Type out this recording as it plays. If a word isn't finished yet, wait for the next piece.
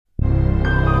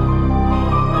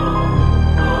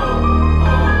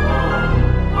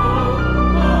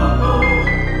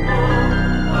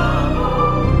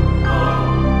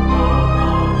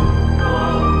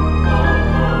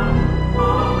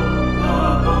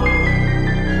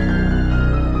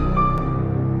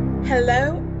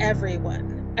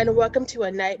and welcome to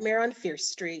A Nightmare on Fierce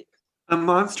Street, a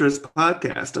monstrous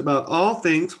podcast about all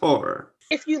things horror.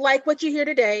 If you like what you hear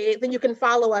today, then you can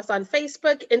follow us on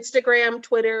Facebook, Instagram,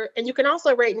 Twitter, and you can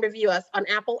also rate and review us on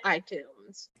Apple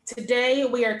iTunes. Today,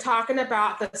 we are talking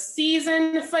about the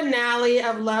season finale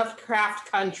of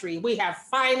Lovecraft Country. We have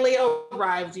finally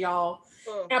arrived, y'all.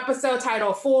 Episode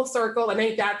title, Full Circle, and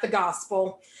ain't that the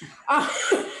gospel?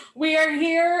 We are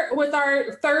here with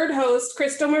our third host,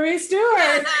 Crystal Marie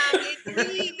Stewart. It's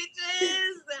me,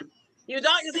 bitches. You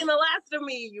thought you'd seen the last of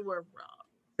me. You were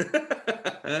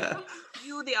wrong.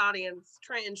 You, the audience,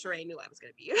 Trent and Sheree knew I was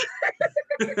going to be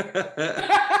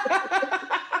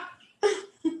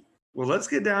here. Well, let's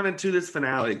get down into this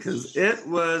finale because it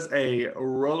was a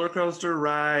roller coaster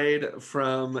ride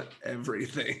from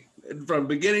everything. From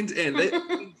beginning to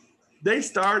end. They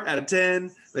start at a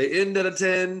 10, they end at a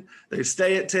 10, they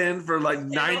stay at 10 for like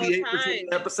 98% of the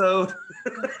episode.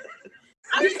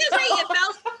 I was just gonna say, I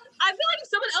feel like if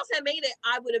someone else had made it,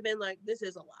 I would have been like, this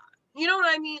is a lot. You know what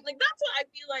I mean? Like, that's what I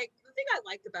feel like. The thing I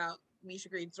liked about Misha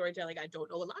Green's storytelling, I don't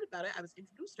know a lot about it. I was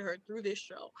introduced to her through this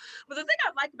show. But the thing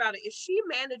I like about it is she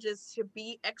manages to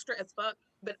be extra as fuck,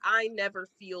 but I never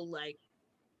feel like,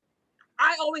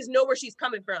 I always know where she's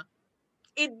coming from.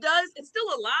 It's still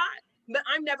a lot, but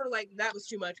I'm never like, that was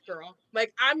too much, girl.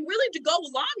 Like, I'm willing to go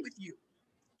along with you.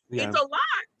 Yeah. It's a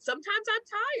lot. Sometimes I'm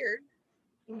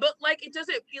tired, but like, it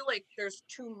doesn't feel like there's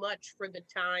too much for the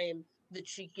time that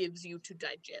she gives you to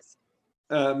digest.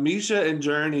 Misha and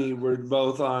Journey were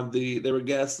both they were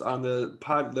guests on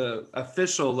the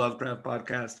official Lovecraft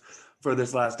podcast for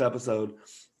this last episode.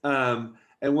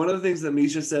 And one of the things that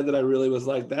Misha said that I really was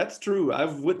like, that's true.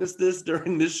 I've witnessed this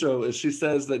during this show, is she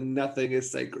says that nothing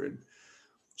is sacred.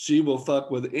 She will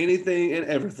fuck with anything and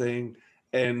everything,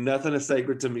 and nothing is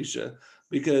sacred to Misha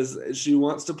because she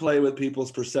wants to play with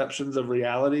people's perceptions of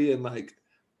reality and like,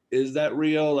 is that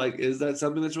real? Like, is that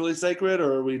something that's really sacred?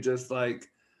 Or are we just like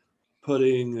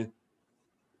putting,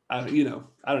 I don't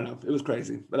know. It was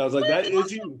crazy. But I was like, that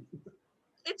is you.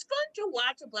 It's fun to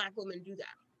watch a Black woman do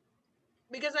that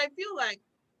because I feel like,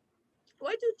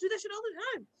 white dudes do that shit all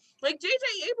the time. Like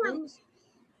J.J. Abrams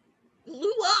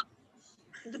blew up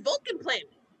the Vulcan planet.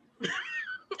 And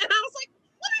I was like,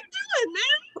 what are you doing,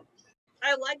 man?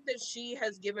 I like that she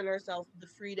has given herself the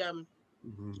freedom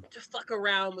to fuck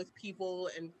around with people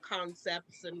and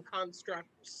concepts and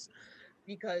constructs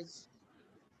because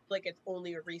like it's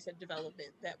only a recent development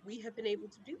that we have been able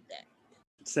to do that.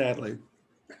 Sadly.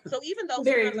 So even though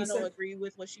sometimes I don't agree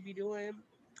with what she be doing,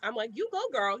 I'm like, you go,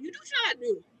 girl. You do what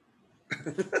you do.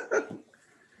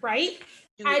 Right?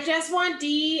 I just want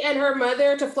Dee and her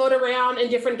mother to float around in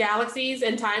different galaxies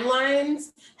and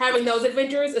timelines, having those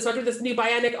adventures, especially with this new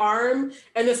bionic arm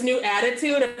and this new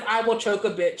attitude of I will choke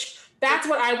a bitch. That's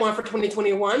what I want for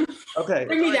 2021. Okay.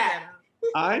 Bring me that.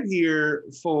 I'm here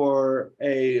for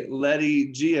a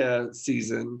Letty Gia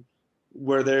season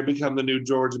where they become the new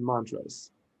George and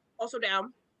Montrose. Also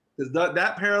down. Because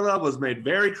that parallel was made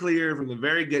very clear from the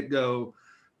very get-go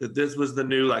that this was the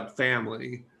new like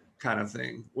family kind of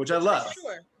thing, which I love.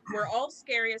 Sure, we're all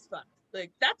scary as fuck.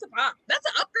 Like that's an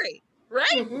upgrade, right?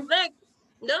 Mm-hmm. Like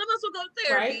none of us will go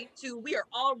therapy to we are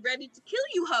all ready to kill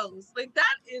you hoes. Like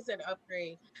that is an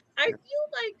upgrade. I feel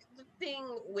like the thing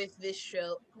with this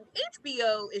show,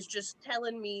 HBO is just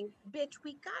telling me, bitch,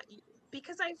 we got you.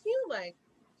 Because I feel like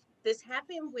this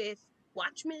happened with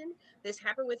Watchmen, this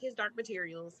happened with his Dark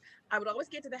Materials. I would always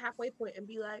get to the halfway point and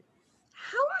be like,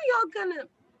 how are y'all gonna,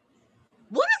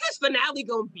 what is this finale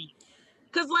gonna be?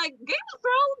 Because like Game of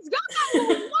Thrones, y'all got a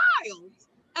little wild.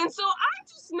 And so I'm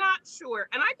just not sure.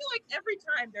 And I feel like every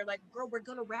time they're like, girl, we're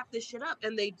gonna wrap this shit up.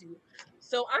 And they do.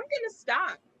 So I'm gonna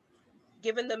stop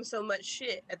giving them so much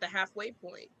shit at the halfway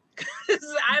point.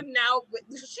 Because I'm now,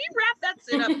 she wrapped that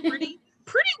shit up pretty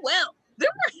well. There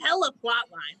were hella plot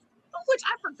lines, of which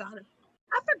I forgot about.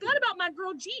 I forgot about my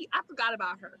girl G. I forgot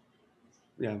about her.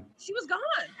 Yeah. She was gone.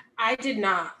 I did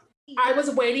not. I was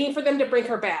waiting for them to bring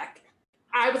her back.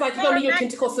 I was like, you're gonna need your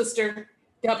tentacle sister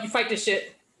to help you fight this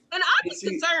shit. And I was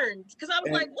concerned because I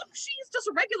was like, what if she's just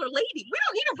a regular lady? We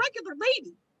don't need a regular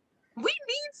lady. We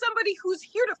need somebody who's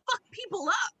here to fuck people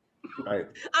up. Right.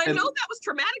 I know that was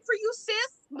traumatic for you, sis,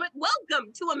 but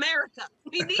welcome to America.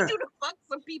 We need you to fuck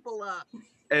some people up.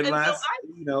 And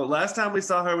last time we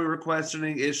saw her, we were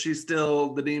questioning, is she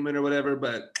still the demon or whatever?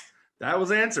 But that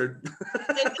was answered.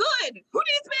 And good. Who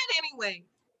needs men anyway?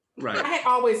 Right. I had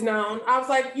always known. I was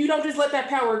like, you don't just let that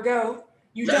power go.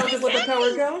 You don't just let the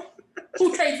power go.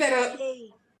 Who trades that up?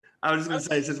 I was just going to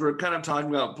say, since we're kind of talking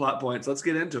about plot points, let's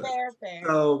get into it. Fair.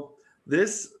 So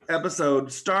this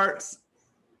episode starts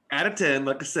at a 10,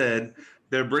 like I said.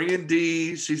 They're bringing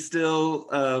Dee. She's still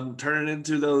turning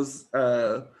into those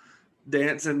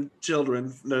dancing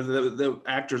children. The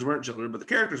actors weren't children, but the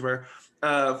characters were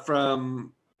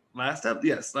from episode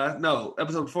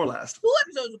before last. 2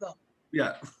 episodes ago.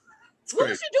 Yeah. What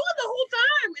was she doing the whole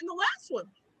time in the last one?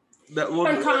 That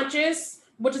one unconscious,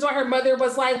 which is why her mother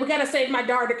was like, we gotta save my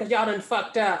daughter because y'all done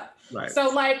fucked up. Right. So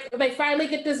like they finally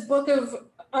get this book of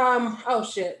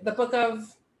the book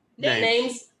of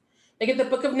names. They get the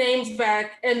book of names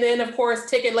back, and then of course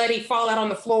Tick and Letty fall out on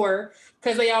the floor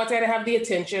because they always had to have the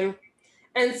attention.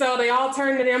 And so they all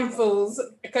turn to them fools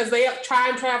because they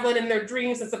time traveling in their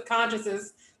dreams and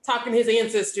subconsciouses, talking to his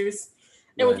ancestors.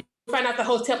 And we find out the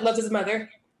Hotep loves his mother,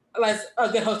 as a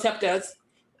good Hotep does.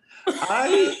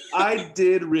 I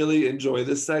did really enjoy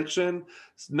this section.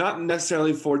 Not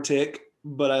necessarily for Tick,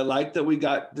 but I like that we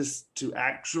got this to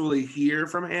actually hear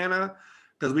from Hannah,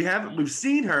 because we've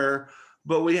seen her,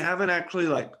 but we haven't actually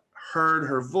like heard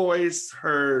her voice,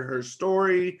 heard her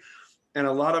story. And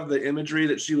a lot of the imagery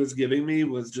that she was giving me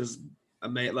was just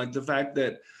amazing. Like the fact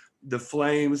that the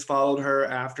flames followed her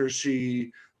after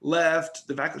she left,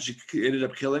 the fact that she ended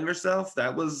up killing herself,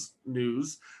 that was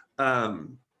news.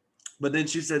 But then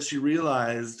she said she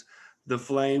realized the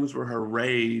flames were her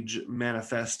rage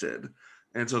manifested,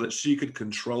 and so that she could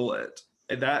control it.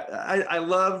 And that I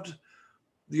loved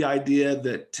the idea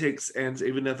that Tick's, and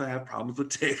even if I have problems with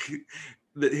Tick,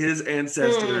 that his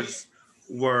ancestors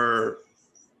were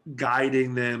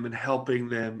guiding them and helping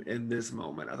them in this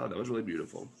moment. I thought that was really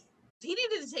beautiful. He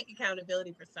needed to take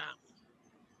accountability for something,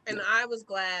 and I was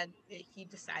glad that he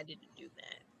decided to do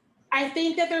that. I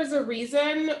think that there's a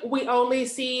reason we only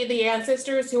see the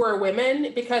ancestors who are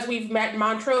women, because we've met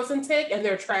Montrose and Tick and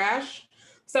they're trash.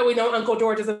 So we know Uncle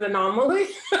George is an anomaly.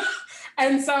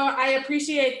 And so I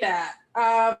appreciate that.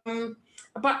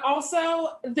 But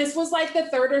also, this was like the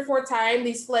third or fourth time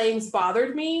these flames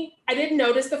bothered me. I didn't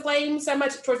notice the flames so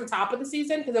much towards the top of the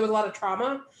season because there was a lot of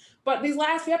trauma. But these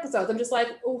last few episodes, I'm just like,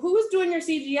 who's doing your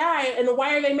CGI and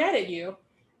why are they mad at you?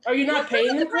 Are you not paying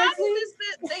them correctly? The problem is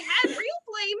that they had real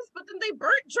flames, but then they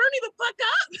burnt Journey the fuck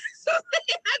up. So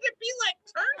they had to be like,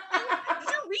 did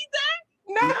you read that?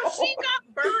 No. She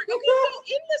got burned. Okay,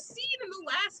 so in the scene in the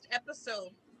last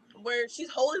episode where she's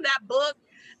holding that book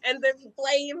and there's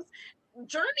flames,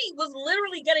 Journey was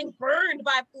literally getting burned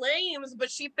by flames, but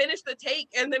she finished the take,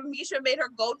 and then Misha made her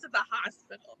go to the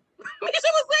hospital. Misha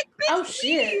was like, bitch,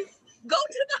 please, go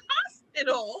to the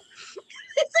hospital.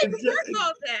 It's like, work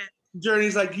on that.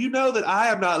 Journey's like, you know that I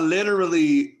am not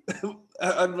literally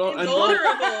invulnerable,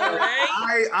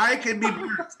 right? I can be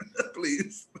burnt,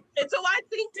 please. And so I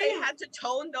think they had to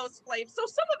tone those flames. So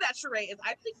some of that charade is,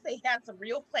 I think they had some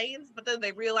real flames, but then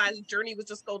they realized Journey was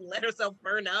just going to let herself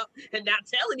burn up and not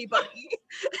tell anybody.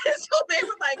 And so they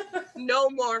were like, no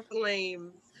more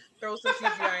flames. Throw some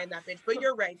CGI in that bitch. But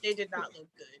you're right, they did not look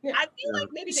good. Yeah. I feel like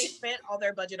maybe they spent all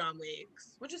their budget on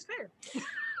wigs, which is fair.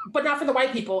 But not for the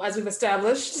white people, as we've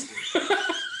established.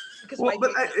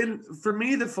 And for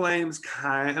me, the flames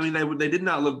they did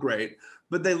not look great,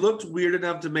 but they looked weird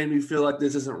enough to make me feel like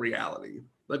this isn't reality.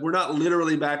 Like, we're not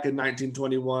literally back in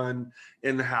 1921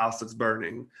 in the house that's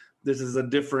burning. This is a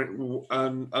different,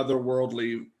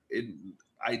 otherworldly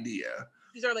idea.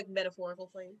 These are like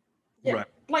metaphorical flames. Yeah. Right.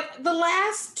 Like the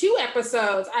last 2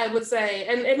 episodes, I would say,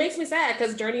 and it makes me sad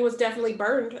because Journey was definitely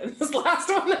burned in this last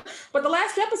one. But the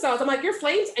last 2 episodes, I'm like, your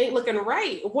flames ain't looking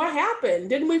right. What happened?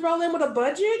 Didn't we roll in with a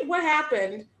budget? What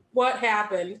happened?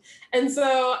 And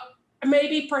so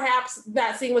maybe perhaps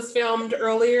that scene was filmed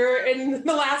earlier in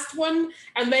the last one,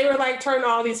 and they were like, turn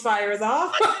all these fires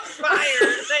off.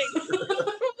 Fires.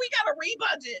 We got to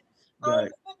rebudget.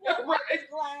 Right.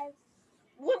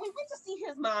 When we went to see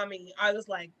his mommy, I was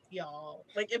like, y'all,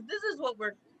 like, if this is what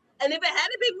and if it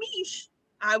hadn't been Mish,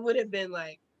 I would have been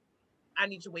like, I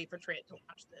need to wait for Trent to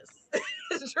watch this.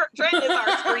 Trent is our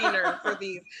screener for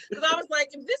these. Because I was like,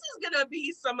 if this is going to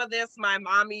be some of this, my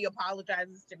mommy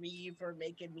apologizes to me for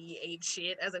making me age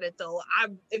shit as an adult.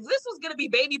 If this was going to be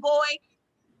Baby Boy,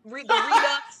 the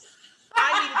Redux,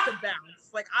 I needed to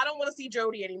bounce. Like, I don't want to see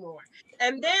Jody anymore.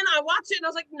 And then I watched it and I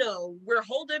was like, no, we're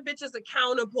holding bitches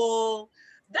accountable.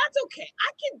 That's okay.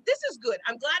 This is good.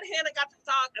 I'm glad Hannah got to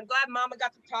talk. I'm glad Mama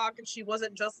got to talk and she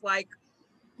wasn't just like,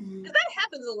 because that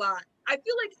happens a lot. I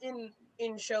feel like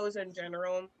in shows in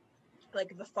general,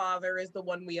 like the father is the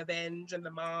one we avenge and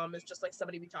the mom is just like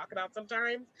somebody we talk about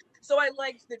sometimes. So I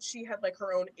liked that she had like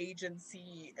her own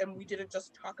agency and we didn't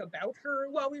just talk about her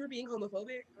while we were being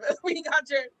homophobic.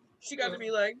 She got to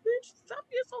be like, bitch, stop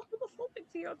being so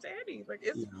homophobic to your daddy. Like,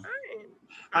 it's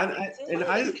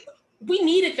fine. We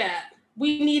needed that.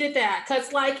 We needed that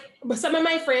because, like, some of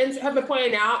my friends have been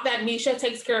pointing out that Misha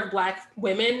takes care of Black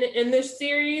women in this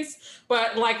series,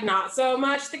 but like not so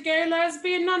much the gay,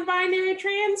 lesbian, non-binary,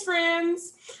 trans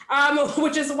friends,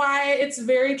 which is why it's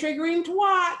very triggering to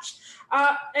watch.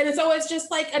 And so it's just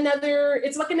like another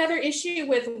issue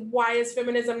with why is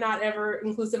feminism not ever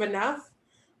inclusive enough?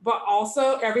 But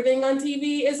also everything on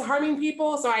TV is harming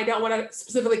people, so I don't want to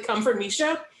specifically come for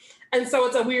Misha, and so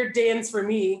it's a weird dance for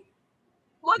me.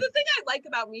 Well, the thing I like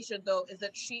about Misha, though, is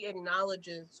that she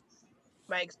acknowledges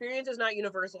my experience is not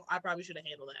universal. I probably should have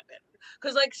handled that better.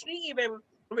 Because, like, she even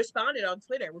responded on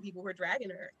Twitter when people were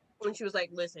dragging her. When she was like,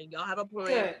 listen, y'all have a point.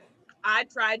 Good. I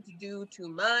tried to do too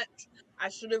much. I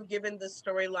should have given the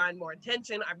storyline more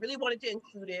attention. I really wanted to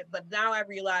include it, but now I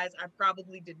realize I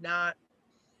probably did not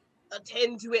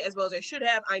attend to it as well as I should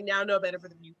have. I now know better for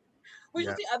the future. Which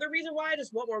is the other reason why I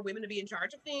just want more women to be in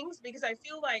charge of things, because I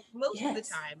feel like most of the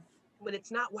time, when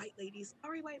it's not white ladies,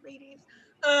 sorry, white ladies,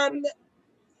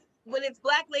 when it's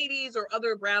Black ladies or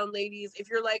other brown ladies, if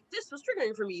you're like, this was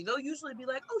triggering for me, they'll usually be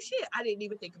like, oh shit, I didn't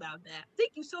even think about that.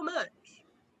 Thank you so much.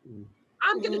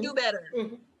 I'm gonna do better.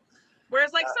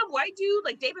 Whereas like some white dude,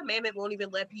 like David Mamet, won't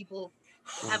even let people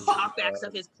have talkbacks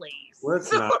of his plays.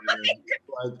 Let's not.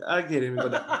 Like, I can't even go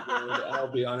down.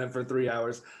 I'll be on it for 3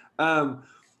 hours.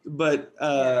 But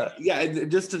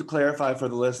just to clarify for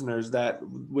the listeners that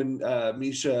when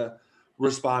Misha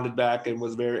responded back and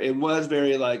was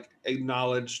very like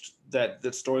acknowledged that the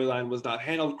storyline was not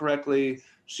handled correctly,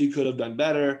 she could have done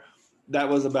better. That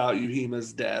was about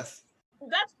Yuhima's death.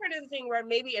 That's part of the thing where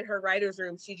maybe in her writer's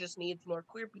room she just needs more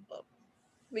queer people,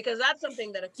 because that's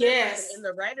something that a queer person in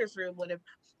the writer's room would have.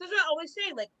 That's what I always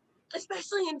say, like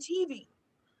especially in TV,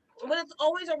 when it's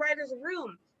always a writer's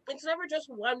room, it's never just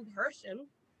one person.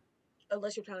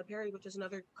 Unless you're Tyler Perry, which is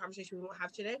another conversation we won't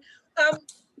have today. Because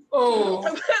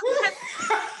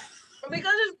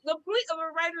the point of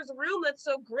a writer's room that's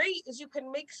so great is you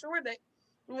can make sure that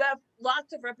you have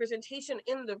lots of representation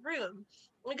in the room.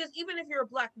 Because even if you're a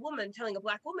Black woman telling a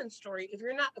Black woman's story, if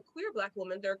you're not a queer Black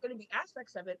woman, there are going to be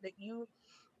aspects of it that you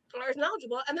are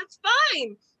knowledgeable, and that's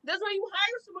fine. That's why you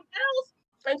hire someone else.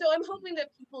 And so I'm hoping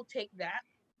that people take that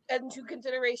into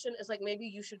consideration as like, maybe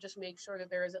you should just make sure that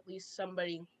there is at least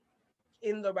somebody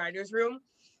in the writer's room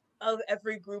of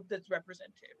every group that's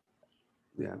represented.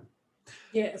 Yeah.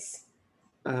 Yes.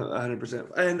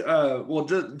 100%. And well,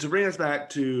 to bring us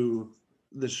back to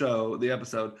the show, the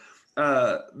episode,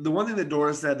 the one thing that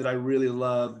Dora said that I really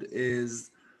loved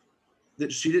is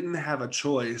that she didn't have a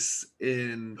choice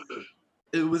in.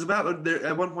 It was about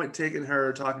at one point taking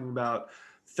her talking about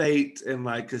fate and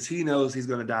like, because he knows he's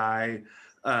going to die.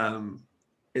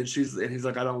 And he's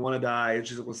like, I don't want to die. And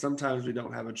she's like, well, sometimes we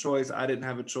don't have a choice. I didn't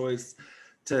have a choice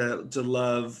to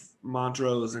love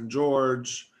Montrose and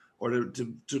George, or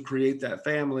to create that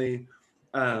family.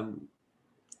 And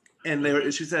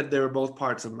she said they were both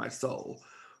parts of my soul,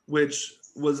 which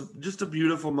was just a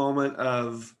beautiful moment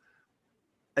of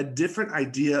a different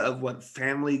idea of what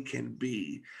family can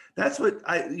be. That's what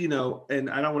and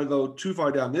I don't want to go too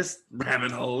far down this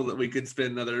rabbit hole that we could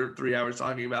spend another 3 hours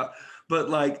talking about, but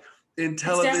like, in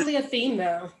television, it's definitely a theme,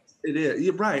 though. It is.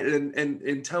 You're right. And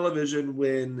in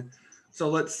television, so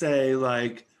let's say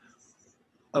like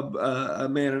a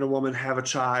man and a woman have a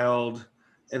child,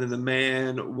 and then the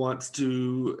man wants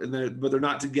to, but they're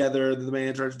not together. Then the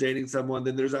man starts dating someone.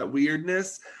 Then there's that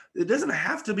weirdness. It doesn't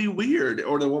have to be weird,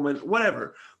 or the woman,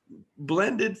 whatever.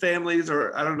 Blended families,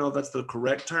 or I don't know if that's the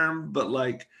correct term, but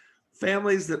like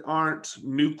families that aren't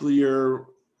nuclear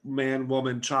man,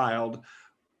 woman, child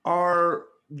are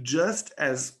just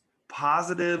as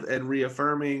positive and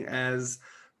reaffirming as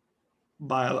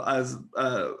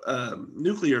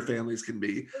nuclear families can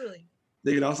be. Really?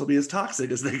 They can also be as toxic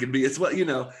as they can be. It's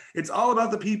it's all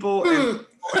about the people, and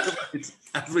it's,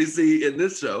 as we see in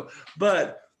this show.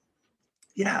 But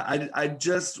yeah, I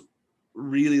just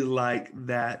really like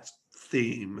that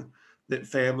theme, that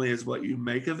family is what you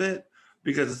make of it,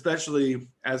 because especially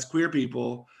as queer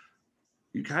people,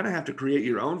 you kind of have to create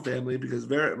your own family, because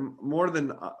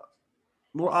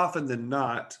more often than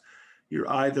not, you're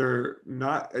either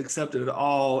not accepted at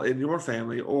all in your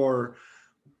family, or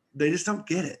they just don't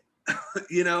get it.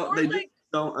 They just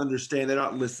don't understand. They're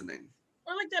not listening.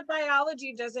 Or like that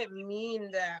biology doesn't mean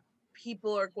that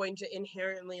people are going to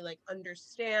inherently like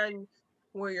understand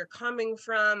where you're coming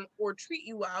from or treat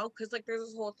you well. Because like there's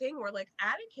this whole thing where like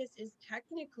Atticus is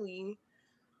technically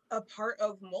a part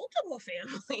of multiple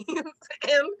families,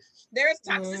 and there's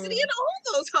toxicity in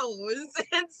all those homes.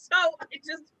 And so I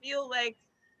just feel like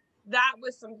that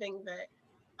was something that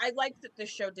I liked that this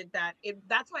show did that.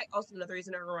 That's why also another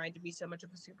reason it reminded me so much of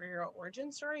a superhero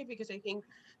origin story, because I think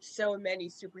so many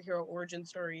superhero origin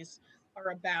stories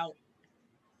are about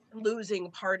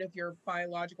losing part of your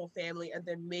biological family and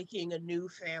then making a new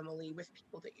family with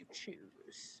people that you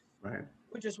choose. Right.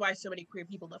 Which is why so many queer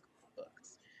people love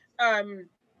books.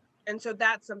 And so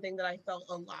that's something that I felt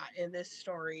a lot in this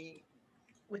story,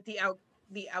 with the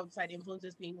outside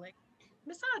influences being like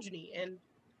misogyny and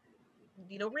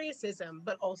racism,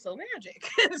 but also magic.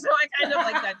 So I kind of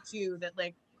like that too, that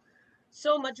like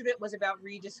so much of it was about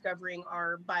rediscovering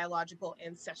our biological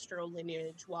ancestral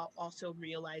lineage while also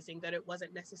realizing that it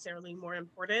wasn't necessarily more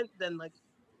important than like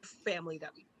family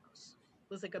that we chose.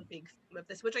 It was like a big theme of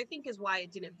this, which I think is why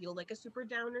it didn't feel like a super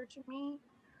downer to me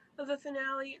of a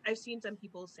finale. I've seen some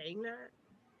people saying that.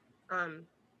 I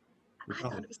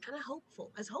thought it was kind of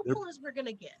hopeful, as we're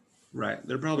gonna get. Right.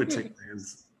 They're probably Tick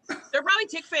fans. They're probably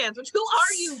Tick fans, which who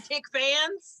are you, Tick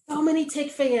fans? So many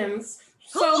Tick fans.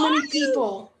 So many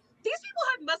people. These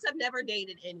people must have never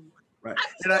dated anyone. Right.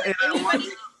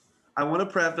 I want to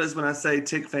preface when I say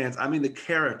Tick fans, I mean the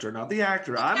character, not the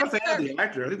actor. I'm a fan of the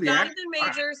actor. I think Jonathan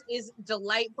Majors is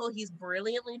delightful. He's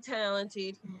brilliantly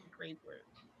talented. Great work.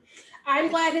 I'm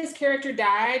glad his character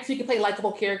died so he could play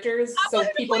likable characters. So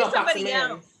people don't box him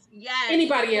in. Yes.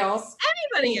 Anybody else.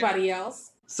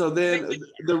 So then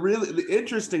the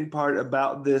interesting part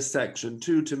about this section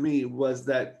too, to me, was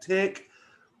that Tick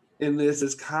in this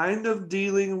is kind of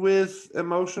dealing with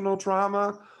emotional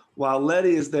trauma while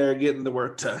Letty is there getting the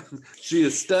work done. She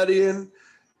is studying,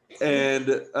 and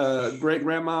great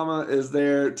grandmama is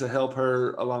there to help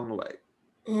her along the way.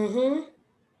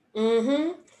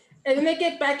 And then they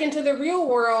get back into the real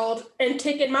world, and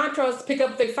Tick and Montrose pick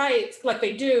up the fights like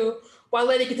they do, while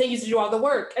Letty continues to do all the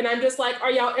work. And I'm just like,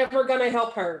 are y'all ever gonna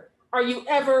help her? Are you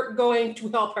ever going to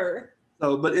help her?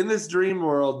 So, but in this dream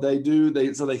world, they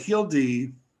heal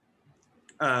Dee,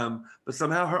 but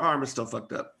somehow her arm is still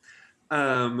fucked up.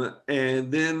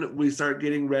 And then we start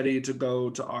getting ready to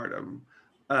go to Artem,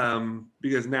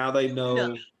 because now they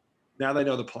know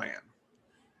the plan.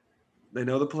 They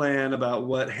know the plan about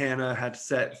what Hannah had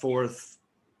set forth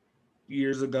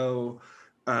years ago,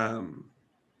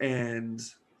 and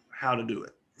how to do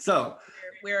it. So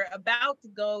we're about to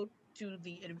go to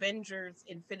the Avengers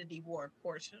Infinity War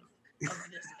portion of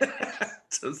this.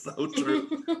 So true.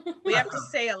 We have to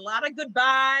say a lot of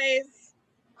goodbyes,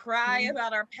 cry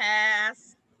about our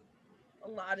past. A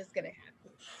lot is gonna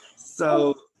happen.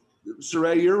 So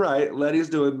Sheree, you're right. Letty's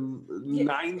doing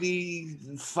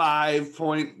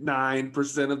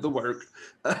 95.9% of the work.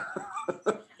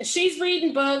 She's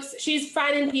reading books, she's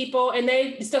finding people, and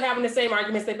they still having the same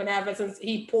arguments they've been having since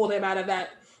he pulled him out of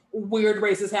that weird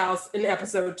racist house in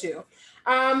episode 2.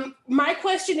 My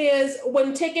question is,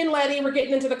 when Tick and Letty were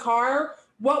getting into the car,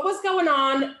 what was going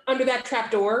on under that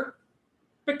trap door?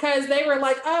 Because they were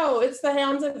like, oh, it's the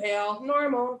Hounds of Hell,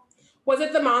 normal. Was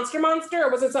it the monster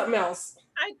or was it something else?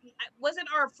 Was it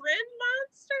our friend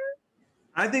monster?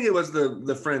 I think it was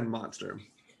the friend monster.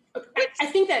 I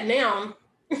think that now.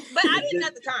 But I didn't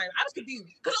at the time. I was confused.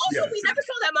 Because also we never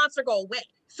saw that monster go away.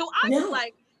 So I was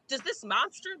like, does this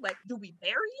monster, like, do we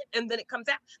bury it and then it comes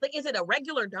out? Like, is it a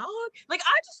regular dog? Like,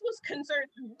 I just was concerned.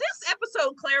 This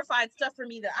episode clarified stuff for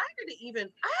me that I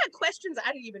had questions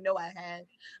I didn't even know I had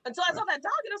until I saw that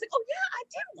dog and I was like, oh yeah, I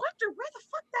did wonder where the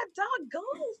fuck that dog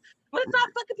goes when it's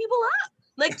not fucking people up.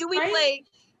 Like, do we play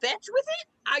fetch with it?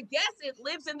 I guess it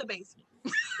lives in the basement.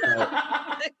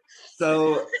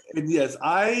 So, and yes,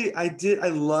 I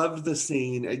loved the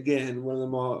scene. Again, one of the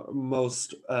more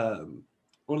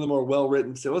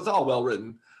well-written, so it's all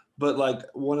well-written, but like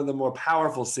one of the more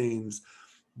powerful scenes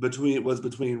between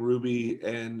Ruby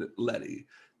and Letty.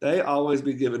 They always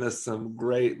be giving us some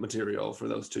great material for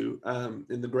those two.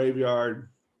 In the graveyard,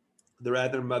 they're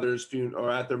at their mother's funeral,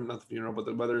 or at their, not the funeral, but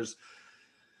their mother's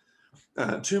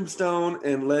tombstone,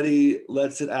 and Letty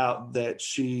lets it out that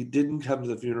she didn't come to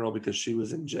the funeral because she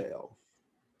was in jail,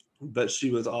 but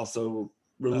she was also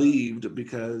relieved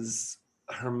because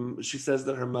she says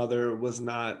that her mother was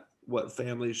not what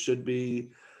family should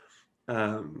be.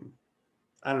 I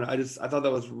don't know. I thought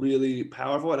that was really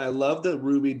powerful, and I love that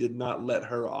Ruby did not let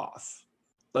her off.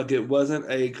 Like, it wasn't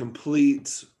a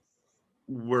complete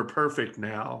 "we're perfect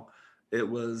now." It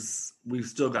was, we've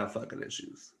still got fucking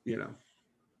issues, you know.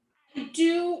 I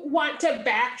do want to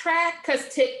backtrack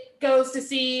because Tick goes to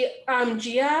see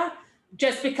Gia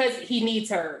just because he needs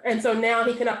her. And so now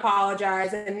he can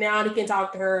apologize and now he can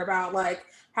talk to her about like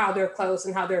how they're close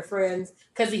and how they're friends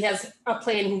because he has a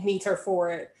plan, he needs her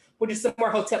for it, which is some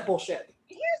more Hotep bullshit.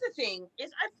 Here's the thing,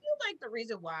 is I feel like the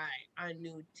reason why I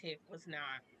knew Tick was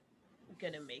not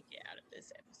gonna make it out of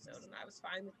this episode, and I was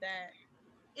fine with that,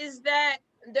 is that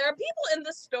there are people in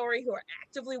the story who are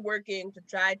actively working to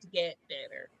try to get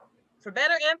better. For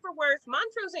better and for worse,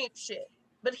 Montrose ain't shit.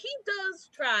 But he does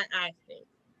try, I think.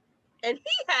 And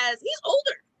he's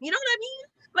older. You know what I mean?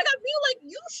 Like, I feel like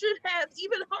you should have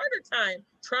even harder time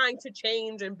trying to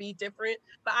change and be different.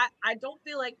 But I don't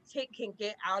feel like Tick can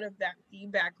get out of that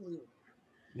feedback loop.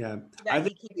 Yeah. That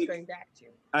he keeps going back to.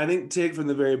 I think Tig, from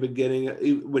the very beginning,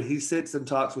 when he sits and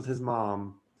talks with his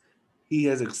mom, he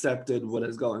has accepted what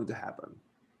is going to happen.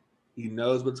 He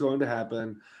knows what's going to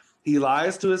happen. He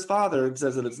lies to his father and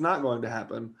says that it's not going to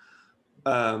happen.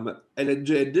 And it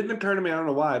didn't occur to me, I don't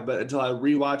know why, but until I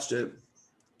rewatched it,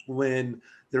 when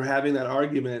they're having that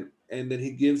argument and then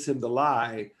he gives him the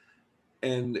lie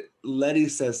and Letty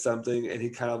says something and he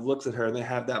kind of looks at her and they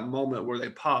have that moment where they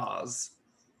pause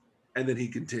and then he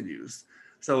continues.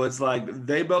 So it's like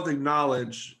they both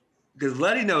acknowledge, because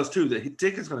Letty knows too that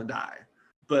Tick is going to die,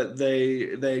 but they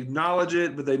acknowledge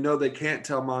it, but they know they can't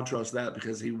tell Montrose that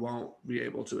because he won't be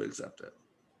able to accept it.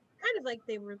 Kind of like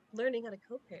they were learning how to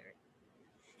co-parent.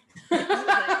 Like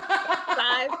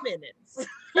 5 minutes.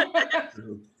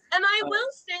 And I will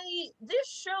say this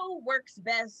show works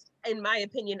best, in my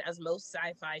opinion, as most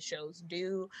sci-fi shows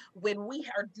do, when we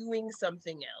are doing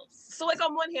something else. So like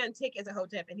on one hand, Tick is a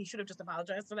hotep and he should have just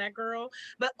apologized to that girl.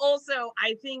 But also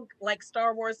I think like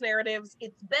Star Wars narratives,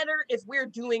 it's better if we're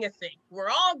doing a thing. We're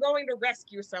all going to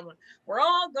rescue someone. We're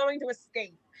all going to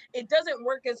escape. It doesn't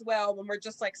work as well when we're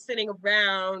just like sitting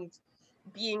around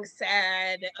being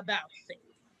sad about things.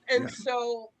 And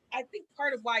so I think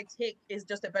part of why Tick is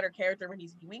just a better character when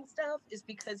he's doing stuff is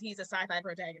because he's a sci-fi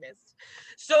protagonist.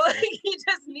 So he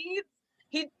just needs,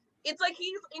 it's like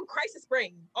he's in crisis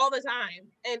brain all the time.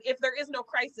 And if there is no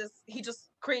crisis, he just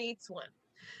creates one.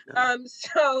 Yeah.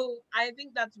 So I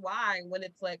think that's why when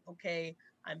it's like, okay,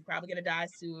 I'm probably going to die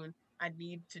soon, I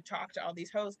need to talk to all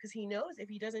these hosts, because he knows if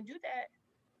he doesn't do that,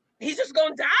 he's just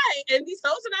going to die. And these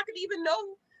hosts are not going to even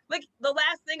know, like the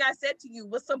last thing I said to you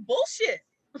was some bullshit.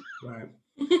 Right.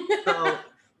 So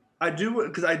I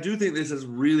do think this is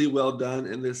really well done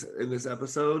in this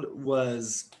episode.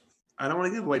 I don't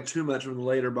want to give away too much from the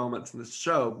later moments in this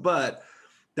show, but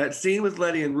that scene with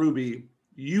Letty and Ruby,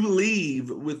 you leave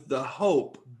with the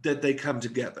hope that they come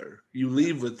together. You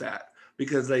leave with that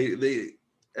because it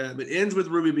ends with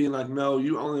Ruby being like, no,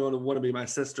 you only want to be my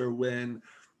sister when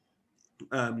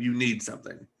you need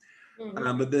something.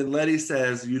 Mm-hmm. But then Letty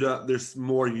says, there's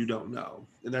more you don't know.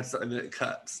 And then it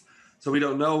cuts. So we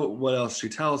don't know what else she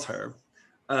tells her.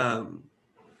 And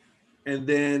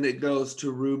then it goes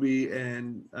to Ruby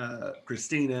and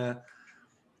Christina.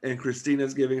 And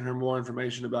Christina's giving her more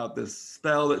information about this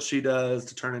spell that she does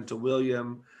to turn into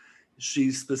William.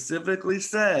 She specifically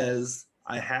says,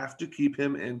 I have to keep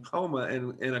him in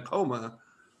a coma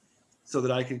so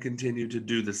that I can continue to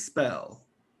do the spell.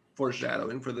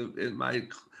 Foreshadowing for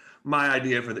my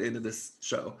idea for the end of this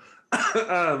show.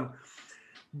 And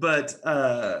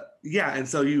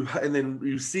then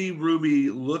you see Ruby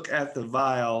look at the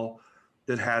vial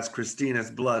that has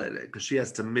Christina's blood in it, because she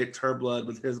has to mix her blood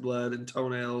with his blood and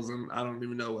toenails and I don't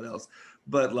even know what else,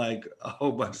 but like a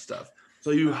whole bunch of stuff.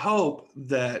 So you hope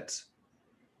that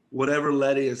whatever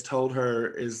Letty has told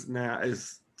her is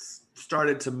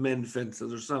started to mend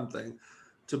fences or something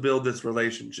to build this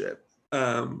relationship.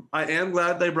 I am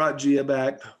glad they brought Gia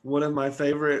back. One of my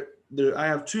I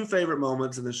have two favorite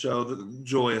moments in the show, the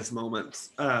joyous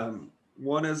moments.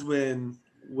 One is when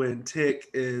Tick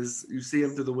you see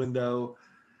him through the window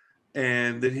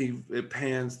and then it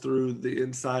pans through the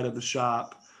inside of the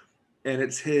shop and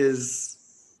it's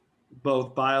his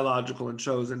both biological and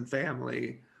chosen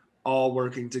family all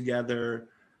working together,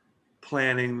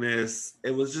 planning this.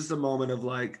 It was just a moment of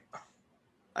like,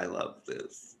 I love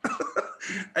this.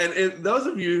 And those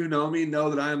of you who know me know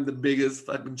that I am the biggest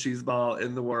fucking cheeseball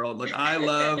in the world. Like I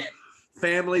love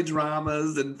family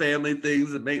dramas and family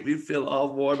things that make me feel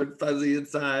all warm and fuzzy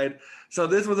inside. So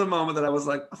this was a moment that I was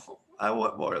like, oh, I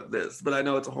want more of this, but I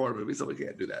know it's a horror movie, so we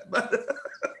can't do that. But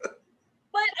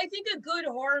I think a good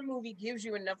horror movie gives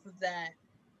you enough of that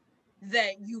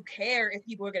you care if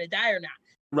people are going to die or not.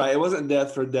 Right. It wasn't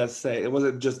death for death's sake. It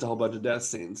wasn't just a whole bunch of death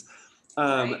scenes.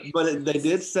 Right. But they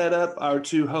did set up our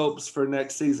two hopes for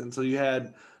next season. So you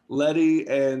had Letty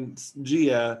and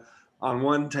Gia on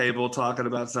one table talking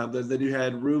about something. Then you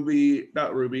had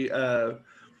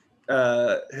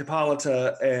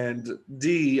Hippolyta and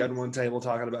Dee on one table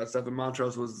talking about stuff. And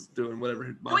Montrose was doing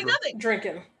whatever. Doing nothing.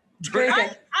 Drinking.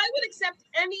 I would accept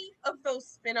any of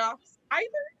those spinoffs, either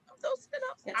of those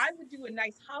spinoffs. Yes. I would do a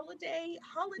nice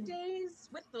holidays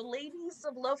with the ladies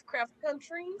of Lovecraft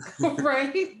Country,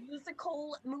 right?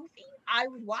 Musical movie. I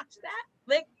would watch that.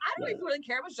 Like, I don't even really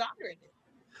care what genre it is.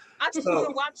 I just want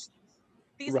to watch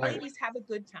these ladies have a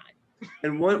good time.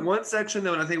 And one section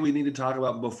that I think we need to talk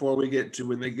about before we get to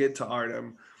when they get to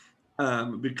Artem,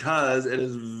 because it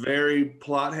is very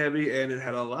plot heavy and it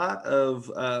had a lot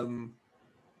of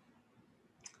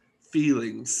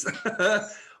feelings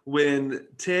when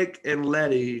Tick and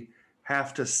Letty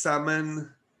have to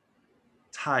summon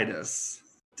Titus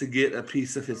to get a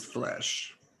piece of his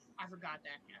flesh. I forgot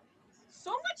that. So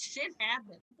much shit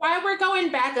happened. While we're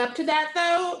going back up to that,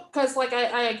 though, because like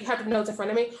I have the notes in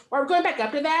front of me. While we're going back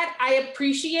up to that, I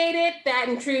appreciated that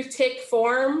in true Tick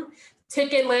form,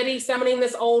 Tick and Letty summoning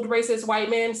this old racist white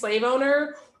man slave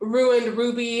owner ruined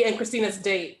Ruby and Christina's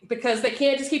date because they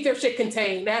can't just keep their shit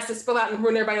contained. They have to spill out and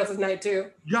ruin everybody else's night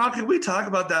too. Y'all, can we talk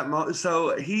about that?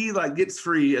 So he like gets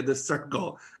free at this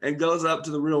circle and goes up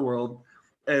to the real world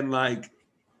and like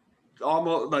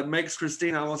almost like makes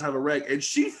Christina almost have a wreck, and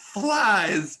she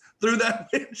flies through that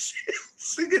windshield.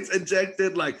 She gets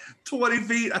ejected like 20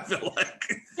 feet, I feel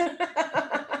like.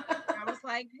 I was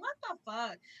like, what the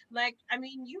fuck? Like, I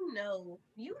mean, you know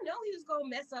he was gonna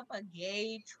mess up a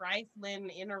gay,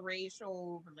 trifling,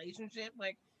 interracial relationship.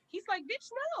 Like, he's like, bitch,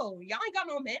 no, y'all ain't got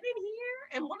no men in here,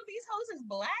 and one of these hoes is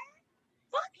black.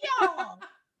 Fuck y'all.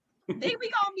 They be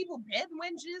calling people bed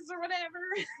wenches or whatever.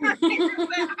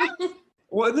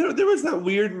 Well, there was that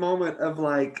weird moment of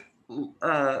like, in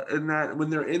that when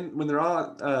they're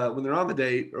on the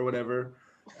date or whatever,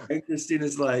 and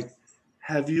Christina's like,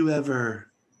 "Have you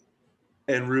ever?"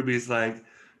 And Ruby's like,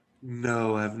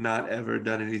 "No, I've not ever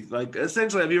done anything." Like,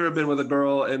 essentially, have you ever been with a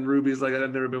girl? And Ruby's like,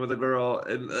 "I've never been with a girl,"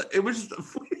 and it was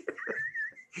just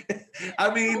weird.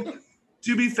 I mean,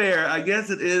 to be fair, I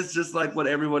guess it is just like what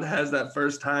everyone has that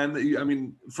first time that I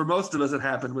mean, for most of us, it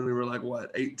happened when we were like, what,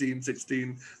 18, 16?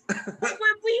 When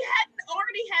we hadn't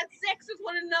already had sex with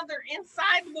one another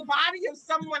inside the body of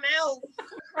someone else.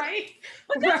 Right?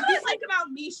 But that's what I like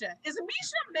about Misha, is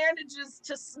Misha manages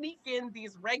to sneak in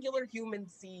these regular human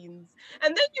scenes.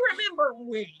 And then you remember,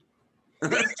 wait, these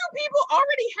two people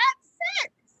already had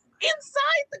sex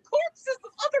inside the corpses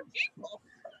of other people.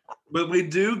 But we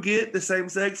do get the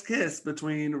same-sex kiss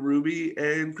between Ruby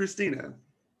and Christina.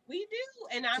 We do,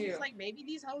 and I was like, maybe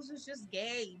these hoes is just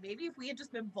gay. Maybe if we had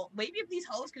just been, maybe if these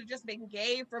hoes could have just been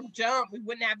gay from jump, we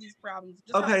wouldn't have these problems.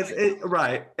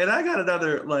 Right. And I got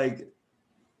another like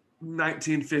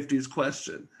 1950s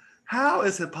question. How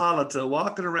is Hippolyta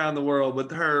walking around the world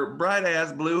with her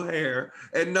bright-ass blue hair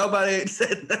and nobody ain't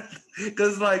said nothing?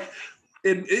 Because like,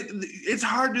 it's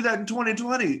hard to do that in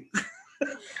 2020.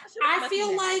 I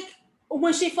feel like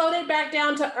when she floated back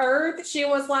down to Earth, she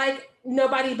was like,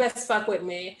 nobody best fuck with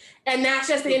me. And that's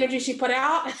just the energy she put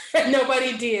out.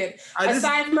 Nobody did.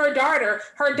 Aside from her daughter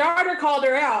called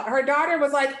her out. Her daughter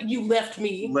was like, you left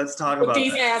me. Let's talk about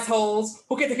these assholes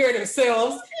who get to hear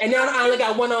themselves. And now I only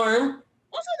got one arm.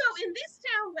 Also, though, in this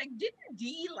town, like, didn't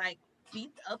Dee, like,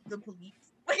 beat up the police?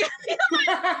 Like,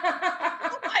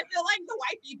 I feel like the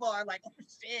white people are like, oh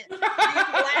shit. These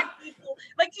black people,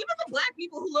 like even the black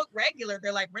people who look regular,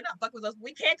 they're like, we're not fucking with us.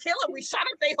 We can't kill them. We shot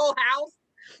up their whole house.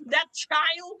 That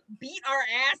child beat our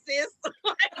asses.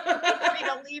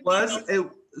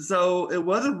 So it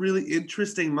was a really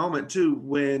interesting moment too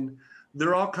when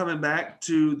they're all coming back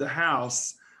to the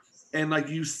house, and like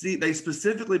you see, they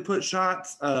specifically put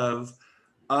shots of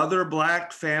other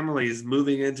black families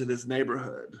moving into this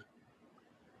neighborhood.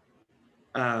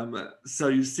 So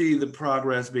you see the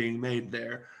progress being made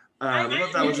there.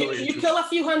 You kill a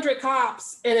few hundred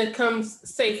cops and it comes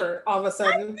safer all of a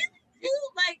sudden.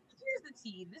 Like, here's the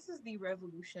tea. This is the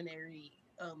revolutionary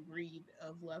breed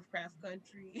of Lovecraft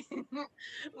Country. It's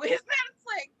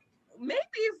like, maybe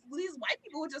if these white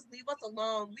people would just leave us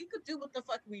alone, we could do what the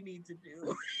fuck we need to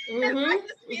do. And I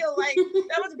just feel like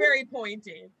that was very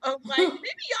pointed. Of like, maybe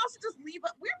y'all should just leave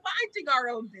us. We're minding our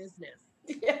own business.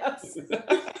 Yes.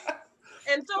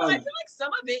 And so I feel like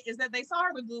some of it is that they saw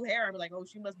her with blue hair and were like, oh,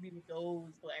 she must be with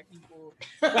those black people.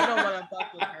 I don't want to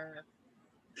fuck with her.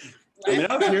 Like, I mean,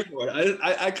 I'm here for it.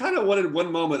 I kind of wanted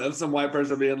one moment of some white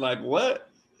person being like, what?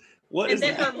 What and is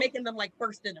then that? her making them like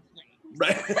burst into flames.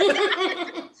 Right.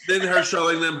 Then her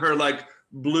showing them her like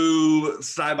blue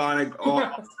cybonic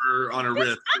on her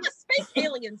wrist. I'm a space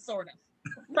alien, sort of.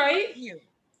 Right? You.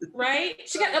 Right?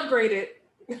 She got upgraded.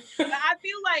 I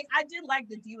feel like I did like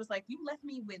that Dee was like, you left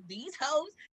me with these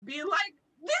hoes, being like,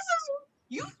 this is,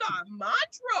 you thought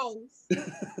Montrose.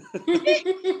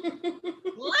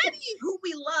 Letty, who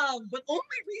we love, but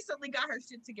only recently got her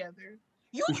shit together.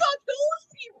 You thought those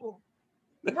people.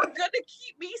 were gonna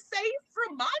keep me safe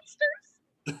from monsters.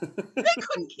 They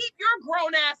couldn't keep your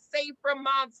grown ass safe from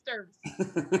monsters.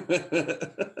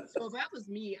 So if that was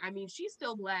me, I mean, she's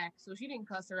still black, so she didn't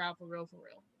cuss her out for real.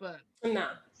 But No.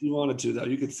 She wanted to, though.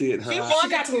 You could see it in her eyes. She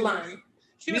got to learn.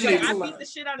 She was like, I beat the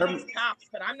shit out of these cops,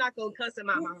 but I'm not gonna cuss at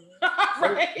my mom.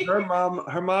 Right.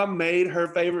 Her mom made her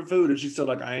favorite food, and she's still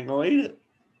like, I ain't gonna eat it.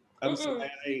 I'm sorry,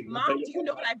 I ain't. Mom, do you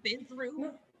know what I've been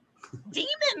through?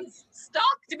 Demons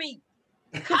stalked me.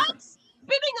 Cops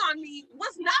spitting on me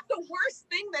was not the worst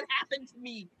thing that happened to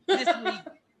me this week.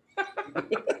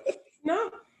 No.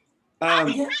 I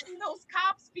threatened those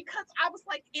cops because I was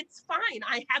like, it's fine.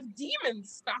 I have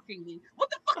demons stalking me. What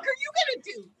the fuck are you gonna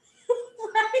do?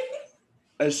 Right.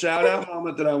 A shout out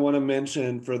moment that I want to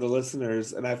mention for the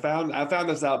listeners, and I found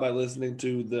this out by listening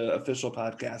to the official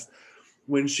podcast.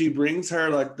 When she brings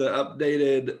her like the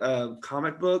updated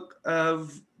comic book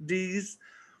of D's,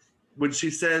 when she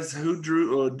says who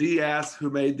drew, or D asks who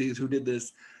made these, who did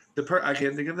this, I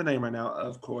can't think of the name right now,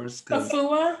 of course.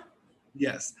 Afua?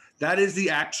 Yes, that is the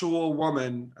actual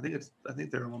woman. I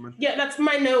think they're a woman. Yeah, that's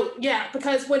my note. Yeah,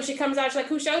 because when she comes out, she's like,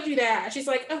 who showed you that? She's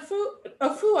like,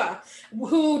 Afua,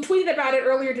 who tweeted about it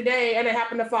earlier today, and I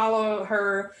happened to follow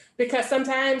her because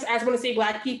sometimes I just want to see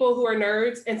Black people who are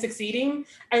nerds and succeeding.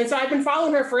 And so I've been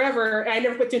following her forever, and I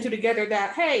never put two and two together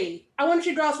that, hey, I want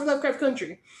you to draw us for Lovecraft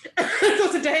Country. So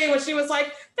today when she was like,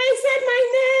 they said my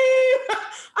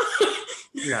name.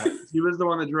 Yeah, she was the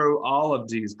one that drew all of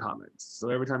D's comics. So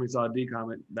every time you saw a D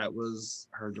comic, that was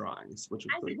her drawings, which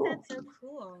was pretty cool. That's so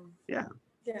cool. Yeah,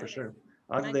 for sure.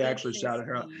 I like that My they actually goodness. shouted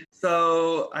her out.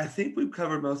 So I think we've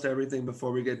covered most everything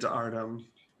before we get to Artem.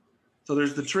 So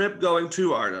there's the trip going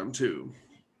to Artem too.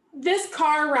 This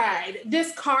car ride.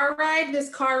 This is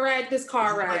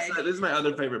my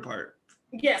other favorite part.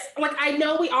 Yes, like I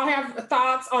know we all have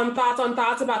thoughts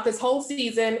about this whole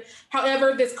season.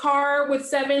 However, this car with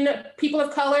 7 people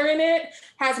of color in it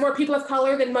has more people of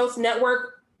color than most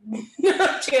network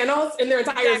channels in their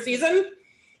entire season.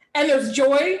 And there's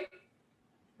joy.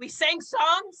 We sang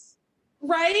songs.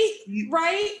 Right?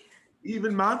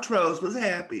 Even Montrose was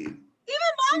happy.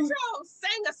 Even Montrose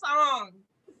sang a song.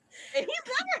 And he's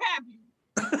never happy.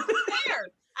 Fair.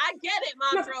 I get it,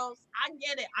 Montrose. I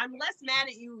get it. I'm less mad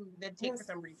at you than Tate for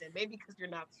some reason. Maybe because you're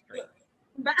not straight.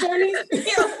 But, only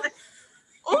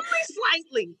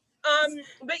slightly.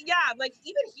 But yeah, like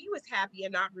even he was happy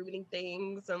and not ruining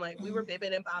things, and like we were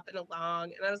bibbing and bopping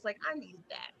along, and I was like, I needed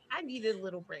that. I needed a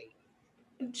little break.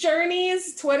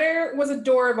 Journey's Twitter was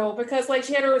adorable because like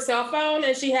she had her cell phone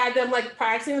and she had them like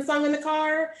practicing the song in the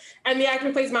car, and the actor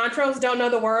who plays Montrose don't know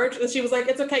the words, and she was like,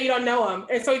 it's okay, you don't know them,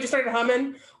 and so he just started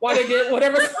humming while they did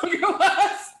whatever song it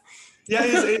was. Yeah,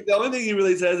 the only thing he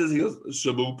really says is he goes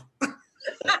shaboop.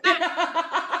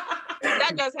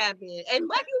 That does happen, and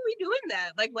Black people be doing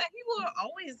that. Like Black people are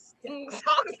always singing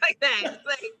songs like that. It's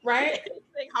like right,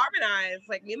 like harmonize.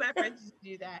 Like me and my friends used to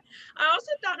do that. I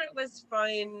also thought it was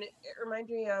fun. It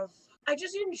reminded me of. I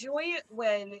just enjoy it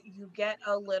when you get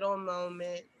a little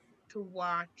moment to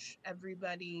watch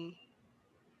everybody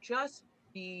just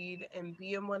feed and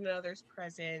be in one another's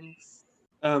presence.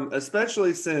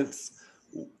 Especially since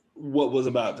what was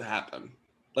about to happen.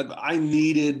 Like I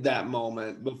needed that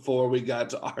moment before we got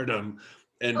to Artem,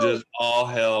 and just all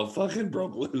hell fucking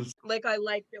broke loose. Like I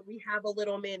like that we have a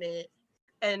little minute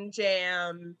and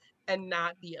jam and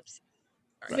not be upset.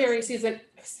 Very season.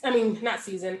 I mean, not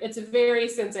season. It's very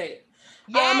Sense8.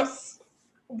 Yes.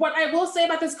 What I will say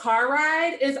about this car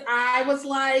ride is I was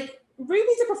like,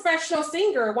 Ruby's a professional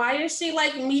singer. Why is she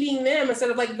like meeting them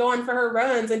instead of like going for her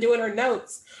runs and doing her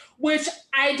notes? Which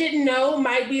I didn't know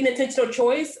might be an intentional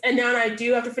choice. And now I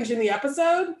do after finishing the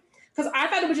episode. Because I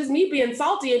thought it was just me being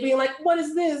salty and being like, what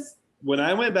is this? When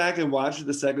I went back and watched it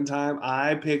the second time,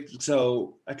 I picked,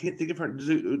 so I can't think of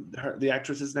the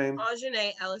actress's name.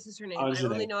 Aunjanue Ellis is her name.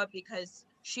 Aunjanue. I only know it because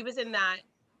she was in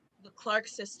the Clark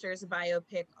sisters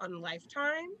biopic on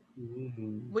Lifetime,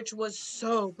 which was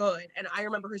so good. And I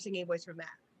remember her singing a voice from that.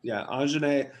 Yeah,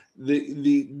 Aunjanue,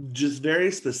 the just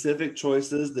very specific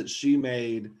choices that she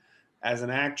made as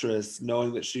an actress,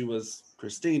 knowing that she was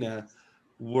Christina,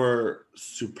 were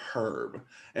superb.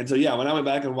 And so, yeah, when I went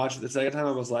back and watched it the second time,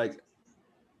 I was like,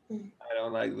 I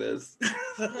don't like this.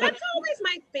 That's always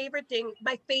my favorite thing,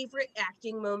 my favorite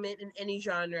acting moment in any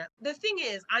genre. The thing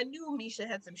is, I knew Misha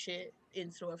had some shit in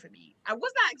store for me. I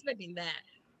was not expecting that.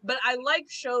 But I like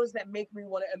shows that make me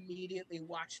want to immediately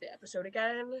watch the episode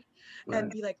again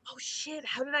and be like, oh shit,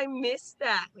 how did I miss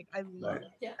that? Like I love it.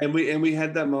 Yeah. And we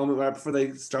had that moment right before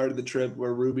they started the trip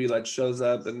where Ruby like shows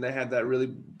up, and they had that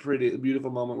really pretty beautiful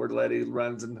moment where Letty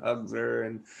runs and hugs her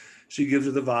and she gives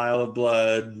her the vial of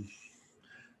blood.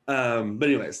 But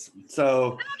anyways,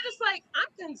 so I'm just like,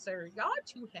 I'm concerned. Y'all are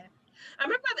too happy. I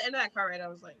remember at the end of that car ride, I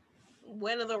was like,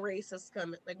 when are the racists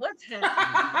coming? Like, what's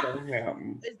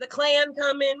happening? Is the Klan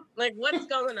coming? Like, what's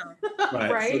going on?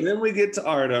 Right. So then we get to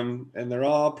Artem, and they're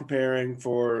all preparing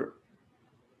for.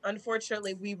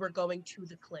 Unfortunately, we were going to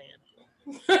the Klan.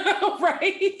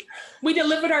 Right. We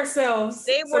delivered ourselves.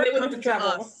 They were so coming to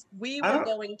us. We were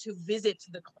going to visit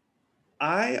the Klan.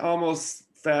 I almost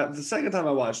the second time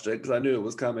I watched it, because I knew it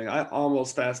was coming, I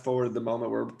almost fast forwarded the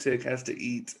moment where Tick has to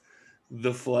eat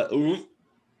the flesh.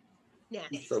 Yeah.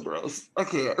 It's so gross. I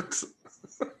can't.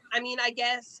 I mean, I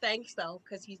guess thanks though,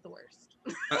 because he's the worst.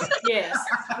 Yes,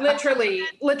 literally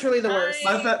the worst.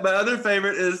 My other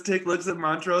favorite is Tick looks at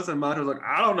Montrose, and Montrose like,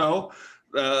 I don't know,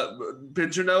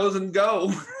 pinch your nose and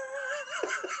go.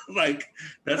 Like,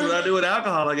 that's what I do with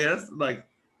alcohol, I guess. Like,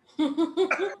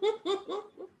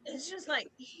 it's just like,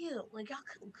 ew, like y'all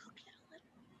couldn't cook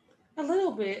a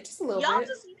little bit, just a little y'all bit.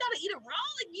 You gotta eat it raw.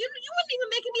 Like you wasn't even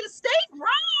making me the steak raw.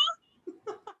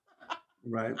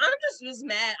 Right. I'm just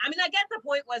mad. I mean, I get the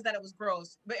point was that it was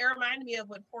gross, but it reminded me of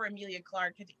when poor Amelia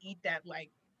Clark had to eat that like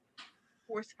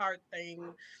horse heart thing,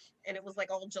 and it was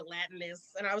like all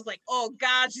gelatinous, and I was like, oh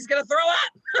God, she's gonna throw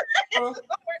up.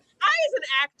 I, as an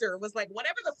actor, was like,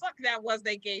 whatever the fuck that was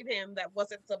they gave him that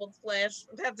wasn't someone's flesh,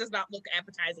 that does not look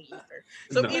appetizing either.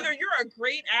 So either you're a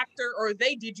great actor or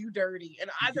they did you dirty,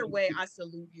 and either way, I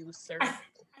salute you, sir. I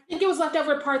think it was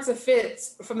leftover parts of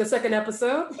Fitz from the second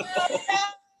episode.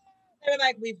 They're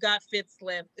like, we've got Fitz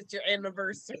left. It's your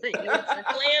anniversary.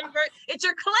 It's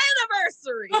your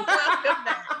clan-versary. Welcome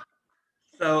back.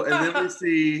 So, and then we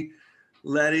see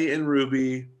Letty and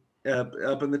Ruby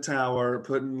up in the tower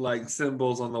putting like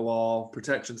symbols on the wall,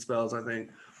 protection spells, I think.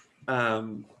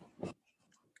 And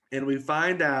we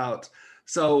find out.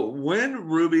 So when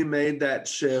Ruby made that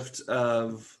shift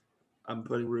of, I'm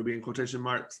putting Ruby in quotation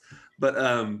marks, but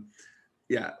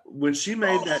yeah, when she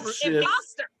made that shift.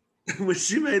 Imposter. When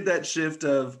she made that shift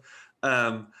of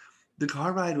the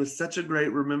car ride was such a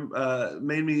great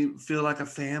made me feel like a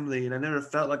family, and I never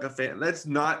felt like a family. That's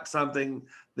not something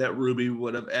that Ruby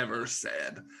would have ever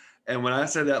said. And when I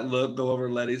said that look go over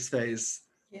Letty's face,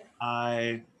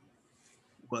 I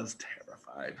was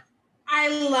terrified. I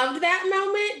loved that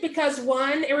moment because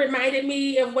one, it reminded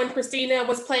me of when Christina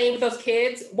was playing with those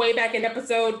kids way back in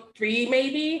episode 3,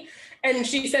 maybe. And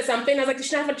she said something. I was like, did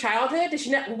she not have a childhood?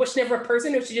 Was she never a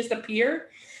person, or did she just appear?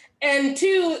 And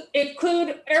 2, it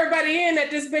clued everybody in that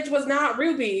this bitch was not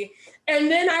Ruby. And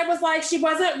then I was like, she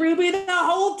wasn't Ruby the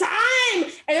whole time.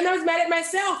 And then I was mad at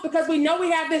myself because we know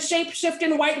we have this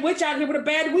shape-shifting white witch out here with a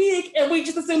bad wig, and we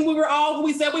just assumed we were all who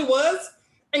we said we was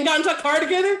and got into a car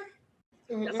together.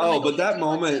 Oh, but that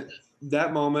moment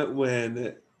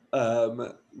when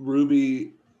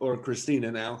Ruby, or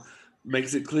Christina now,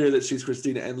 makes it clear that she's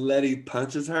Christina and Letty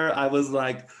punches her, I was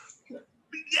like,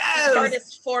 yes!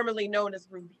 Artist formerly known as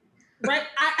Ruby. Right.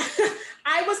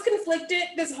 I was conflicted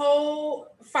this whole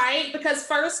fight because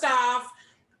first off,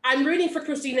 I'm rooting for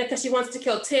Christina because she wants to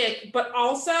kill Tick, but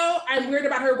also I'm weird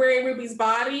about her wearing Ruby's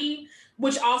body,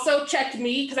 which also checked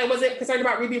me because I wasn't concerned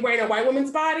about Ruby wearing a white woman's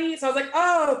body. So I was like,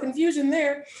 oh, confusion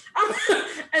there. And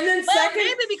then second,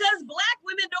 maybe because Black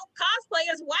women don't cosplay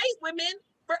as white women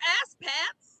for ass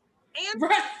pats. And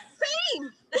same.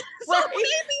 So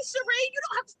maybe, Sheree, you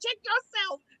don't have to check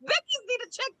yourself. Becky's need to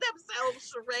check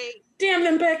themselves, Sheree. Damn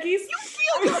them Becky's. You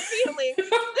feel your feelings.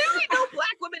 There ain't no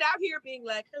Black women out here being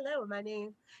like, hello, my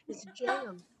name is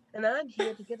Jam, and I'm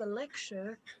here to give a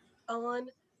lecture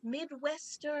on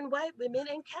Midwestern white women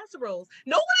and casseroles.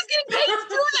 No one is getting paid to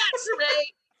do that,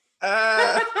 Sheree.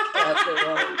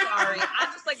 Sorry, I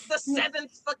just like the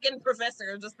 7th fucking professor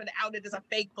has just been outed as a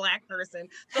fake Black person.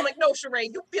 So I'm like, no,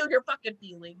 Sheree, you feel your fucking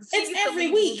feelings. It's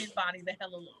every week. Body the hell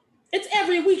alone. It's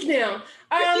every week now.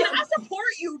 I support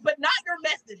you, but not your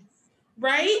methods.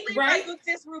 Right.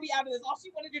 This Ruby out of this. All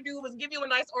she wanted to do was give you a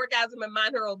nice orgasm and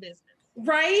mind her own business.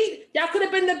 Right. Y'all could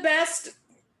have been the best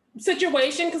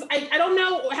situation because I don't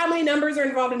know how many numbers are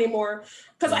involved anymore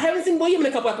because I haven't seen William in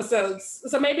a couple episodes,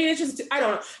 so maybe it's just I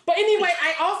don't know. But anyway,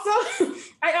 I also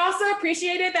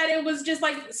appreciated that it was just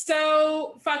like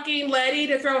so fucking Letty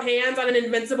to throw hands on an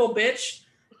invincible bitch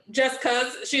just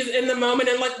because she's in the moment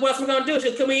and like, what else am I gonna do?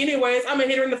 She'll kill me anyways. I'm gonna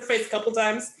hit her in the face a couple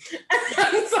times.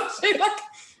 And so she like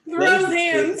throws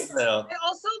hands. I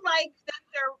also like that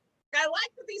I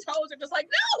like that these hoes are just like,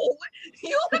 no,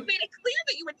 you have made it clear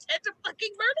that you intend to fucking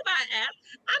murder my ass.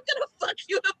 I'm gonna fuck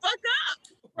you the fuck up.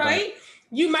 Right?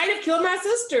 You might have killed my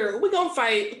sister. We gonna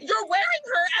fight. You're wearing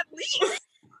her at least.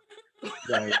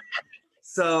 Right.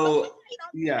 So,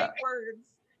 yeah. Words.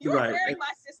 You're wearing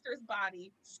my sister's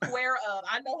body. Square up.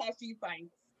 I know how she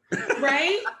fights.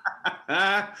 Right?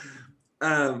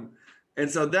 And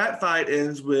so that fight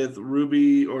ends with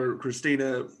Ruby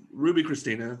Christina,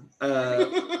 Christina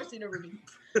Ruby.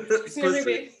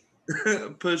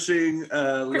 pushing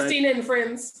Christina and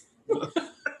friends.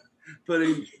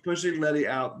 pushing Letty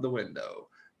out the window.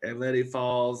 And Letty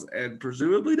falls and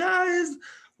presumably dies.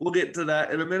 We'll get to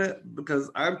that in a minute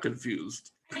because I'm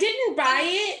confused. I didn't buy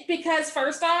it because,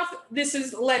 first off, this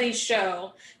is Letty's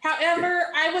show. However,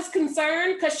 I was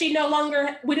concerned because she no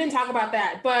longer, we didn't talk about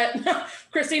that, but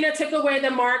Christina took away the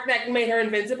mark that made her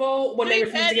invincible when they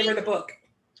refused to give her the book.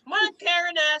 What a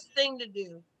Karen-ass thing to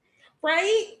do.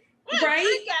 Right?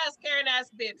 Right? Ass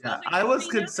Karen-ass bitch. Yeah, I was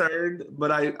concerned,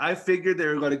 but I figured they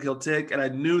were going to kill Tick, and I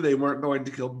knew they weren't going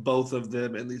to kill both of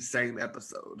them in the same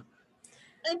episode.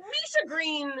 And Misha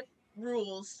Green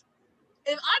rules.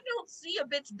 If I don't see a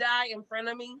bitch die in front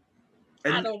of me,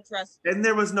 I don't trust it. And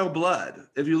there was no blood.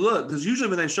 If you look, because usually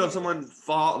when they show someone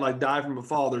fall, like die from a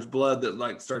fall, there's blood that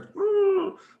like starts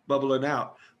bubbling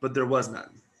out, but there was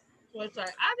none. So it's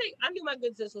like, I knew my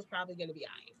good sis was probably going to be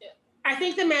alright. I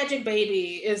think the magic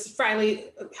baby is finally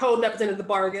holding up the end of the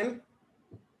bargain.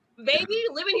 Baby,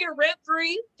 living here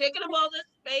rent-free, taking up all this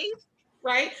space.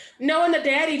 Right? Knowing the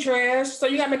daddy trash, so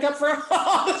you got to make up for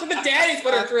all the daddies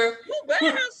put her through. You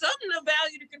better have something of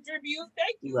value to contribute.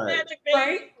 Thank you, Right. Magic Baby,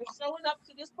 Right? for showing up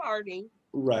to this party.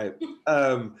 Right.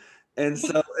 And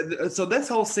so this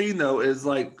whole scene though is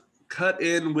like cut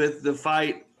in with the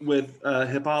fight with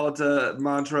Hippolyta,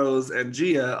 Montrose, and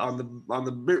Gia on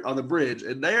the bridge,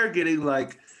 and they are getting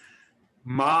like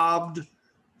mobbed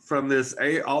from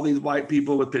all these white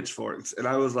people with pitchforks, and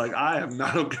I was like, I am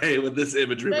not okay with this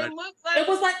imagery. They Right. look like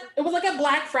It was like a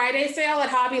Black Friday sale at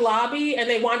Hobby Lobby, and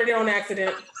they wandered in on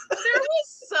accident. there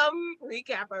was some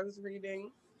recap I was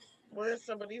reading where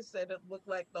somebody said it looked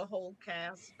like the whole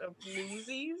cast of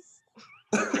Newsies.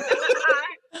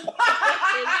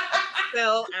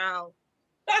 Fell out.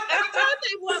 Every time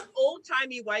they want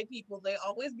old-timey white people, they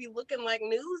always be looking like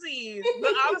Newsies.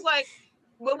 But I was like,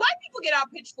 when white people get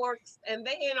out pitchforks and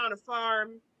they ain't on a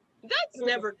farm, that's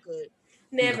never good.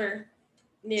 Never.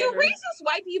 Do racist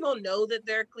white people know that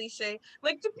they're cliche?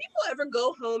 Like, do people ever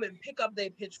go home and pick up their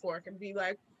pitchfork and be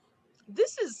like,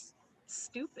 this is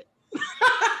stupid. What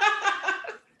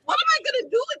am I gonna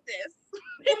do with this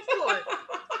pitchfork?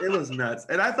 It was nuts.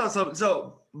 And I thought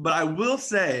so, but I will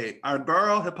say our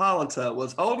girl Hippolyta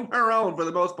was holding her own for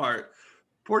the most part.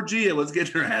 Poor Gia was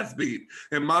getting her ass beat,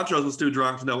 and Montrose was too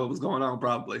drunk to know what was going on,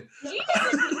 probably. Gia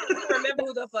didn't remember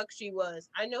who the fuck she was.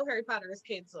 I know Harry Potter is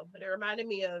cancelled, but it reminded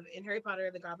me of in Harry Potter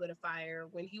and the Goblet of Fire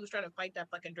when he was trying to fight that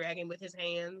fucking dragon with his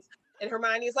hands, and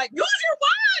Hermione's like, use your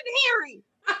wand, Harry!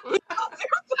 Use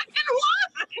your fucking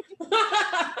wand!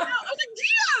 I was like,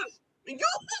 Gia! Use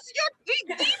your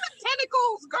demon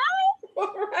tentacles,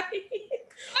 girl! Right.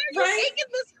 Why are you taking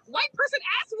this white person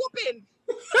ass whooping?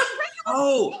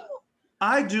 Oh,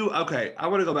 I do. Okay, I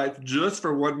want to go back just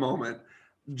for one moment,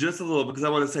 just a little, because I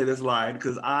want to say this line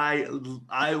because I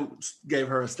gave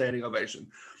her a standing ovation.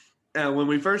 And when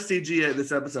we first see Gia in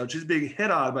this episode, she's being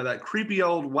hit on by that creepy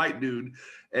old white dude,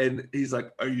 and he's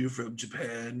like, "Are you from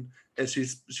Japan?" And she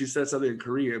said something in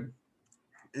Korean,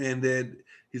 and then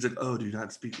he's like, "Oh, do you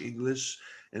not speak English?"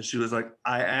 And she was like,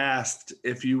 "I asked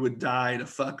if you would die to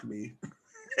fuck me."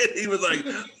 And he was like,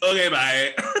 "Okay,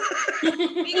 bye."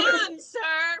 Be on,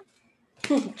 sir.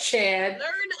 Chad.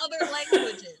 Learn other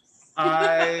languages.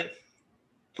 I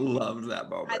loved that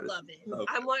moment. I love it.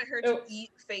 I want her to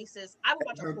eat faces. I would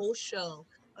watch a whole show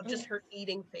of just her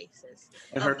eating faces.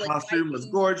 And her costume was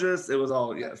gorgeous. It was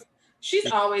all, yes.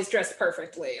 She's always dressed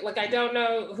perfectly. Like, I don't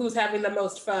know who's having the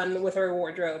most fun with her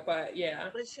wardrobe, but yeah.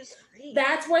 But it's just great.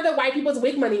 That's where the white people's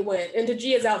wig money went, into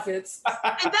Gia's outfits.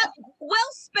 And that well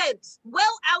spent,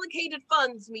 well allocated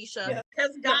funds, Misha,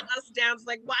 has got us down. It's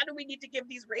like, why do we need to give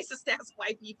these racist ass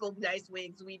white people nice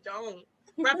wigs? We don't.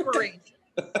 Reparation.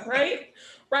 Right?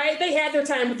 They had their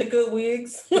time with the good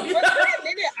wigs. For a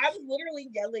minute, I was literally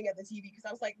yelling at the TV because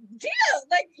I was like, Gia,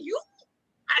 like you,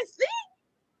 I think,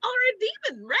 are a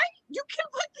demon, right? You can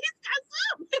put these guys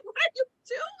up. What are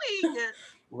you doing?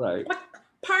 Right.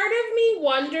 Part of me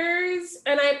wonders,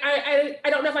 and I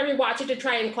don't know if I rewatch it to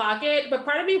try and clock it, but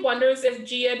part of me wonders if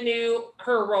Gia knew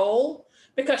her role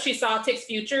because she saw Tick's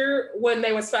future when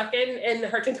they was fucking and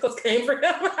her tentacles came for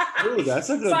him. Ooh,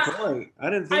 that's a good point. I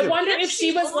didn't think I wonder if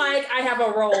she was like, I have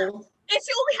a role. And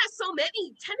she only has so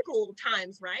many tentacle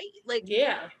times, right? Like,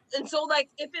 yeah. And so, like,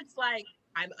 if it's like,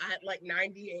 I'm at like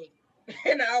 98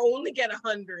 and I only get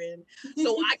 100,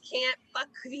 so I can't fuck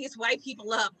these white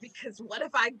people up because what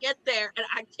if I get there and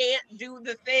I can't do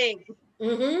the thing?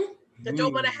 Mm-hmm. I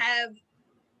don't want to have,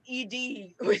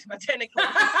 ED with my tentacles.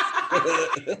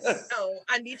 So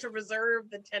I need to reserve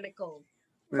the tentacles.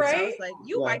 Right? So I was like,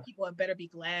 you white people had better be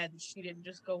glad that she didn't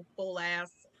just go full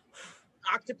ass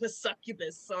octopus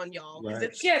succubus on y'all. Right.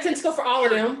 It's Yeah, tentacle for all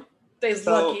of them. They's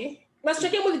lucky. Let's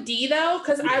check in with Dee though,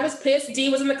 because I was pissed. Dee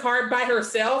was in the car by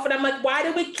herself, and I'm like, why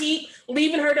do we keep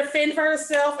leaving her to fend for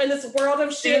herself in this world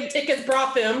of shit Tickets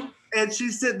brought them? And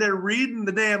she's sitting there reading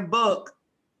the damn book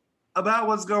about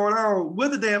what's going on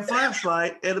with a damn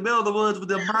flashlight in the middle of the woods with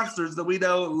the monsters that we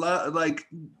don't like.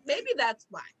 Maybe that's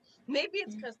why. Maybe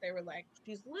it's because they were like,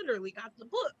 she's literally got the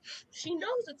book. She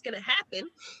knows it's going to happen.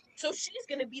 So she's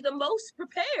going to be the most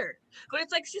prepared. But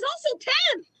it's like, she's also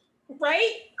 10.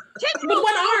 Right? 10 With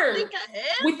one arm. Think ahead.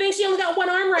 We think she only got one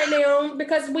arm right now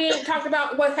because we ain't talked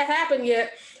about what had happened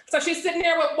yet. So she's sitting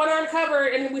there with one arm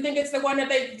covered, and we think it's the one that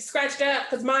they scratched up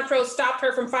because Montrose stopped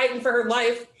her from fighting for her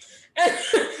life.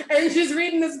 And she's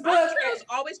reading this book. Montrose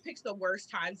always picks the worst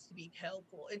times to be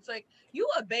helpful. It's like, you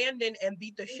abandoned and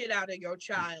beat the shit out of your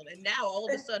child, and now all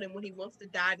of a sudden when he wants to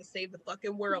die to save the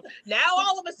fucking world, now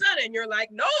all of a sudden you're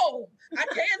like, no, I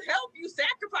can't help you,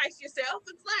 sacrifice yourself.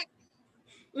 It's like,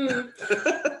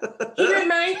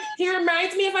 He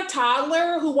reminds me of a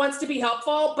toddler who wants to be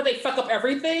helpful, but they fuck up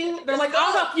everything. They're like,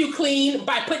 I'll help you clean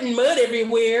by putting mud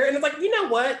everywhere. And it's like, you know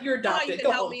what? You're adopted. you can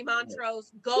Go help home. me,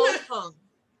 Montrose. Go home.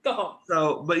 Go home.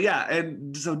 So, but yeah,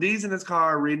 and so Dee's in his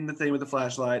car reading the thing with the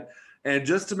flashlight, and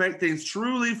just to make things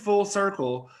truly full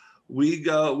circle, we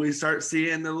start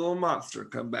seeing the little monster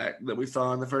come back that we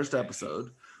saw in the first episode.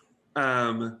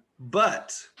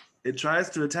 But it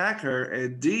tries to attack her,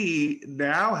 and Dee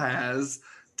now has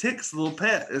Tick's little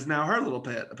pet is now her little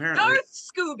pet, apparently. Darth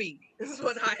Scooby is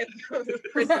what I have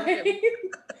christened him.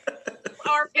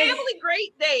 Our family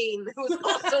Great Dane, who is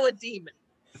also a demon.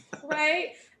 Right?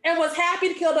 And was happy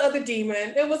to kill the other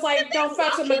demon. It was like, don't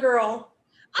fuck with my girl.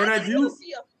 And I do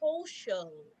see a whole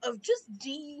show of just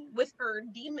Dee with her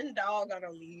demon dog on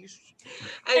a leash.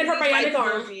 And her bionic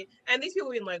arm. And these people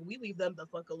being like, we leave them the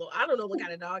fuck alone. I don't know what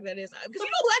kind of dog that is. Because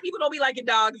black people don't be liking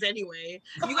dogs anyway.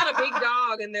 You got a big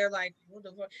dog and they're like, what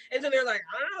the fuck? And so they're like,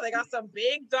 I don't know, they got some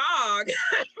big dog.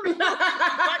 I don't know what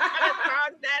kind of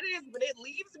dog that is, but it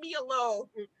leaves me alone.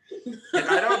 And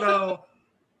I don't know.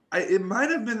 It might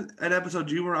have been an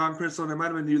episode you were on, Crystal, and it might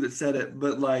have been you that said it,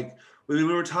 but like when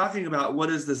we were talking about what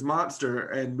is this monster,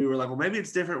 and we were like, well, maybe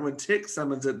it's different when Tick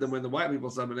summons it than when the white people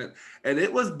summon it. And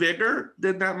it was bigger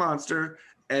than that monster,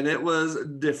 and it was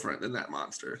different than that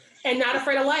monster. And not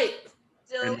afraid of light.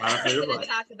 So I'm going to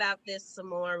talk about this some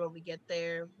more when we get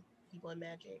there. People in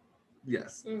magic.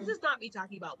 Yes. This is not me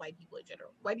talking about white people in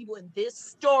general. White people in this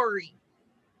story.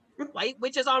 White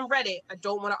witches on Reddit. I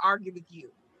don't want to argue with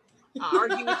you. I'll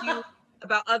argue with you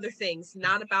about other things,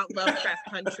 not about Lovecraft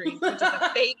Country, which is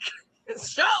a fake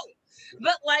show.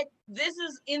 But like, this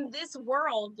is in this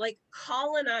world, like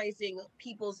colonizing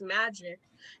people's magic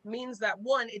means that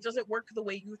one, it doesn't work the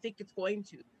way you think it's going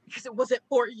to, because it wasn't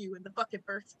for you in the fucking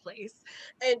first place.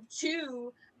 And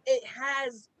two, it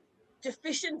has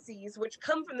deficiencies which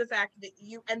come from the fact that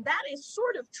and that is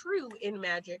sort of true in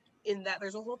magic, in that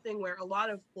there's a whole thing where a lot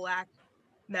of black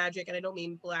magic, and I don't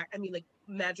mean black, I mean like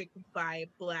magic by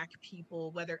black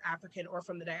people, whether African or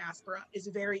from the diaspora, is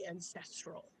very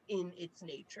ancestral in its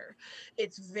nature.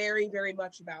 It's very, very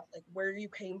much about like where you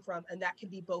came from, and that can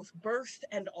be both birth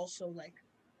and also like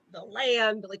the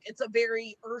land. Like it's a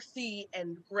very earthy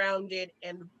and grounded,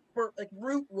 and like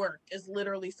root work is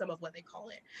literally some of what they call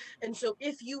it. And so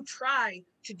if you try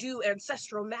to do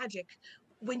ancestral magic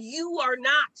when you are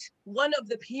not one of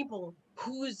the people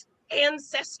whose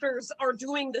ancestors are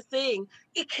doing the thing,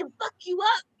 it can fuck you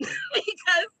up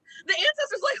because the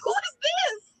ancestors like, who is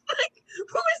this? Like,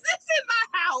 who is this in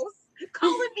my house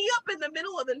calling me up in the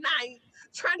middle of the night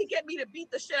trying to get me to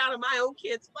beat the shit out of my own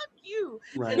kids? Fuck you.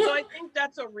 Right. And so I think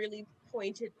that's a really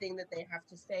pointed thing that they have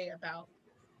to say about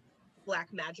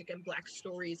black magic and black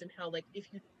stories, and how like if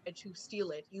you try to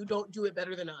steal it, you don't do it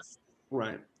better than us.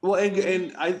 Right. Well,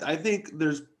 and I think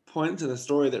there's points in the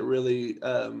story that really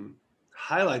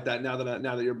highlight that now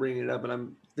that you're bringing it up, and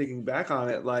I'm thinking back on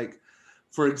it. Like,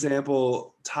 for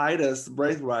example, Titus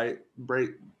Braithwaite,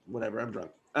 whatever, I'm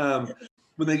drunk.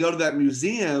 When they go to that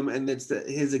museum and it's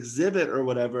his exhibit or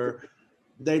whatever,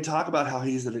 they talk about how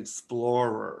he's an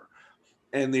explorer,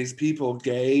 and these people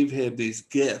gave him these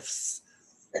gifts.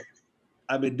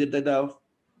 I mean, did they know?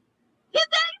 Did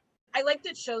they? I like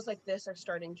that shows like this are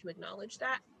starting to acknowledge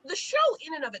that. The show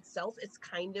in and of itself is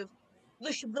kind of,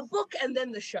 the book and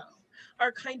then the show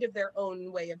are kind of their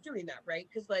own way of doing that, right?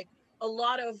 Because like a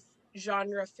lot of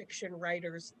genre fiction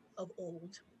writers of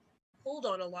old pulled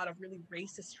on a lot of really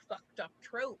racist, fucked up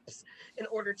tropes in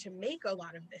order to make a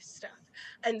lot of this stuff.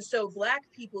 And so Black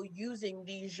people using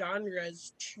these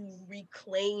genres to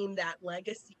reclaim that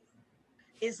legacy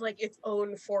is like its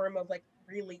own form of like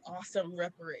really awesome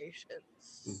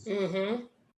reparations. Mm-hmm.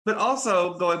 But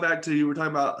also going back to, you were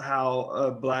talking about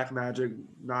how Black magic,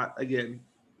 not again,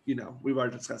 you know, we've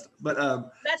already discussed it, but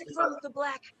magic from the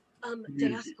Black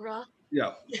diaspora.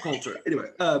 Yeah, culture. Anyway,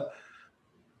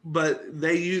 but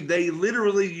they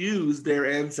literally used their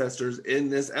ancestors in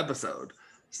this episode.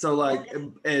 So like,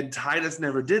 and Titus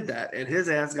never did that, and his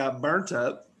ass got burnt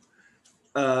up.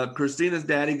 Christina's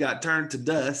daddy got turned to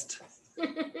dust,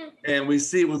 and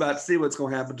we're about to see what's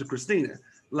gonna happen to Christina.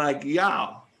 Like,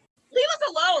 y'all, leave us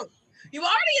alone. You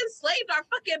already enslaved our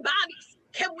fucking bodies.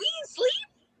 Can we sleep?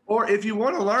 Or if you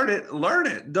want to learn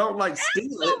it. Don't like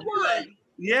steal it.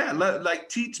 Yeah, like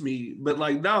teach me. But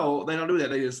like, no, they don't do that.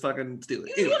 They just fucking steal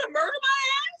it. You want to murder my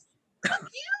ass?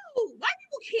 Fuck you. White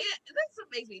people can't. That's what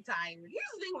makes me tired.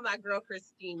 Here's the thing with my girl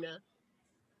Christina.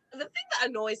 The thing that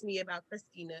annoys me about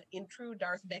Christina in true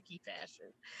Darth Becky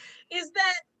fashion is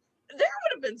that there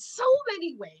would have been so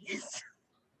many ways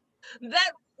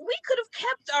that we could have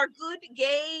kept our good,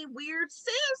 gay, weird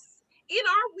cis in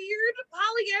our weird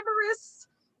polyamorous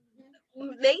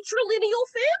matrilineal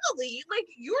family. Like,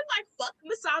 you're like, fuck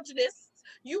misogynists.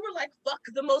 You were like, fuck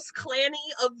the most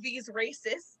clanny of these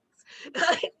racists. we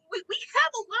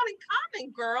have a lot in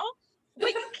common, girl. But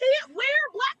you can't wear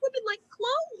Black women like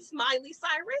clothes, Miley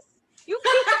Cyrus. You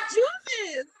can't do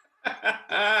this.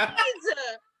 Please,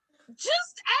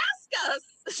 just ask us.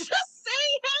 Just say,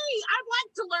 hey, I'd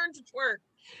like to learn to twerk.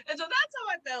 And so that's how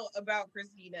I felt about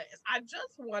Christina. Is I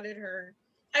just wanted her.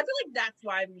 I feel like that's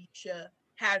why Misha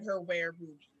had her wear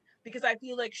booby, because I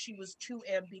feel like she was too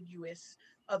ambiguous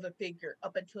of a figure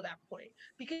up until that point.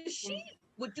 Because she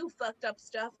would do fucked up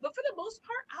stuff, but for the most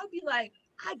part, I'll be like,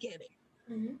 I get it.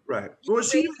 Mm-hmm. Right. Well,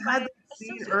 she had that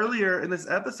scene earlier in this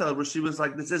episode where she was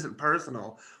like, this isn't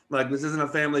personal. Like, this isn't a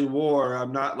family war.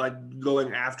 I'm not like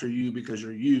going after you because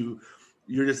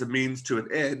you're just a means to an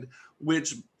end,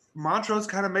 which Montrose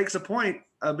kind of makes a point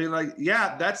of being like,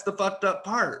 yeah, that's the fucked up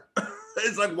part.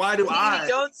 It's like, why do I?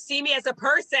 Don't see me as a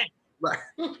person. Right.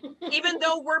 Even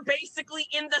though we're basically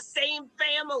in the same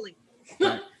family.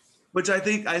 Right. Which I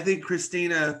think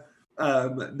Christina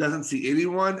doesn't see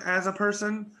anyone as a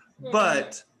person,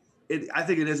 but I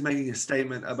think it is making a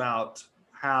statement about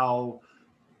how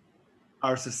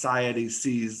our society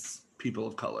sees people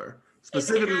of color,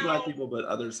 specifically Black people, but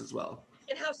others as well.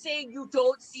 And how saying you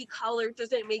don't see color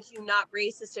doesn't make you not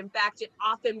racist. In fact, it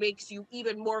often makes you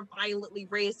even more violently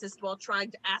racist while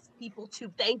trying to ask people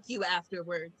to thank you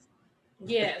afterwards.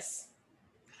 Yes.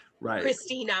 Right.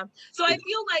 Christina. So I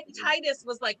feel like Titus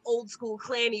was like old school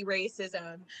clanny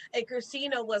racism, and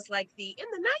Christina was like in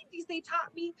the 90s they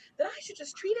taught me that I should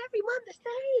just treat everyone the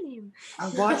same. I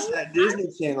watched that Disney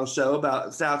Channel show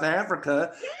about South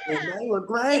Africa, and they were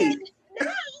great. And now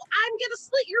I'm gonna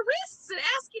slit your wrists and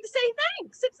ask you to say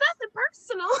thanks. It's nothing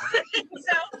personal.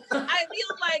 So I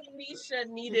feel like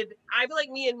I feel like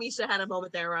me and Misha had a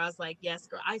moment there where I was like, yes,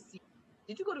 girl, I see.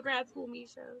 Did you go to grad school,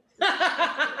 Misha?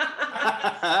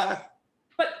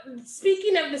 But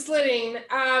speaking of the slitting,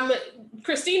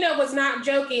 Christina was not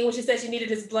joking when she said she needed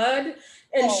his blood.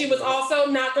 And she was also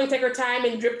not going to take her time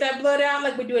and drip that blood out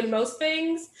like we do in most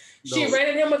things. No. She ran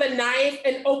at him with a knife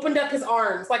and opened up his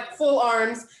arms, like full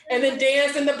arms, and then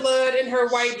danced in the blood in her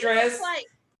white dress.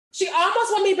 She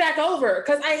almost won me back over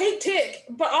because I hate Tick,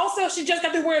 but also she just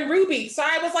got through wearing ruby. So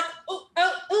I was like,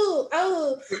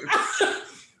 oh.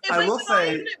 I will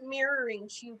say mirroring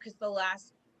too, because the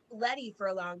last Letty for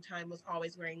a long time was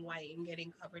always wearing white and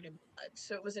getting covered in blood.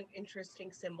 So it was an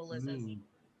interesting symbolism.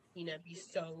 Be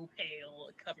so pale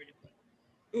and covered in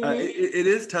blood. It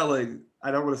is telling. I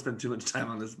don't want to spend too much time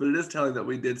on this, but it is telling that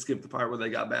we did skip the part where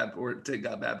Tick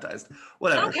got baptized.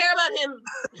 Whatever. I don't care about him.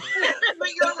 But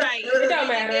you're right. It don't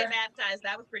matter. Get baptized.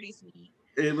 That was pretty sweet.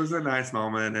 It was a nice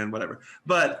moment and whatever.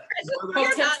 But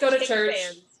Hoteps go to church.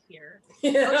 Here.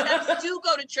 Hoteps do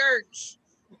go to church.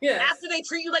 Yes. After they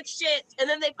treat you like shit, and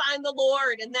then they find the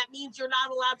Lord, and that means you're not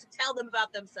allowed to tell them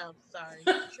about themselves. Sorry.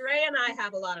 Sheree and I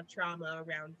have a lot of trauma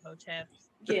around Hoteps.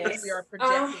 Yes. We are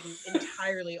projecting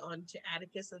entirely onto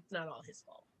Atticus. It's not all his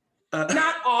fault.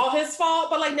 Not all his fault,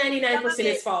 but like 99%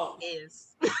 his fault. Is.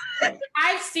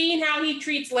 I've seen how he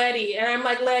treats Letty, and I'm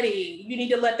like, Letty, you need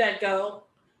to let that go.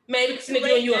 Maybe Christina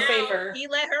doing you a favor. He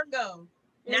let her go.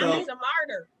 Now he's a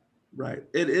martyr. Right.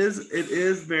 It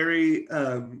is very,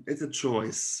 it's a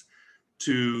choice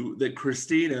that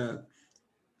Christina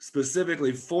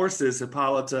specifically forces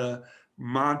Hippolyta,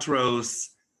 Montrose,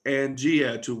 and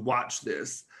Gia to watch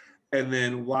this. And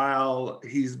then while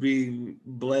he's being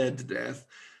bled to death,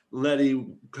 Letty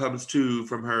comes to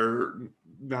from her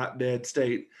not dead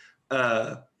state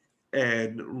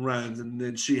and runs, and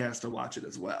then she has to watch it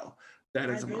as well. That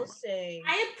is a moment.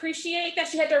 I appreciate that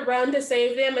she had to run to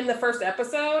save them in the first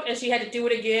episode, and she had to do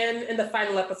it again in the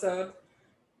final episode.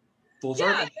 Full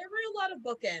circle. Yeah, there were a lot of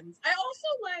bookends. I also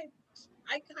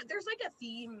there's like a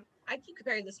theme. I keep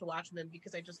comparing this to Watchmen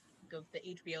because I just go the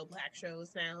HBO Black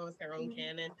shows now as their own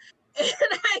canon, and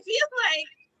I feel like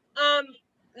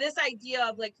this idea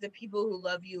of like the people who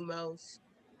love you most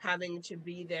having to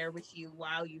be there with you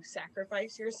while you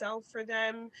sacrifice yourself for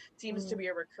them seems to be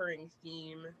a recurring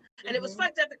theme. And it was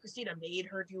fucked up that Christina made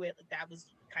her do it. Like that was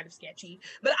kind of sketchy.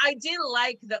 But I did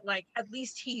like that, like, at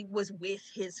least he was with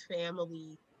his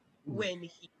family when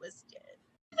he was dead.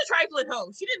 The trifling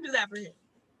hoe. She didn't do that for him.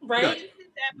 Right? She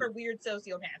did that for weird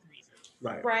sociopath reasons.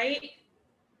 Right.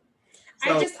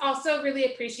 So, I just also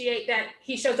really appreciate that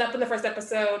he shows up in the first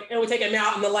episode and we take him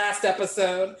out in the last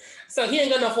episode. So he ain't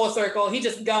got no full circle. He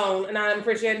just gone, and I'm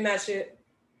appreciating that shit.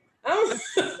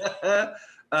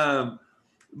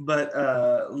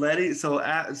 But Letty, so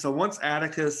once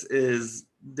Atticus is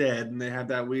dead and they have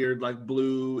that weird like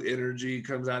blue energy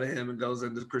comes out of him and goes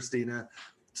into Christina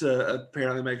to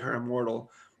apparently make her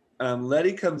immortal,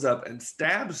 Letty comes up and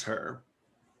stabs her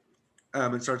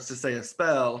and starts to say a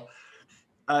spell.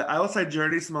 I will say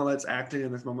Jurnee Smollett's acting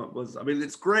in this moment was, I mean,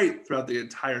 it's great throughout the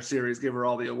entire series, give her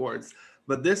all the awards,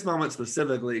 but this moment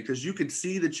specifically, because you could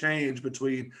see the change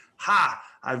between, ha,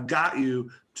 I've got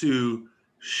you, to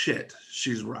shit,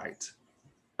 she's right.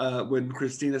 When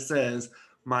Christina says,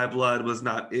 my blood was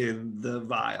not in the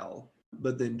vial.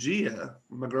 But then Gia,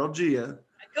 my girl Gia,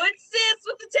 good sis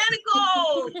with the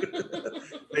tentacles.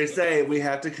 they say we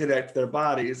have to connect their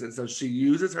bodies, and so she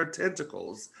uses her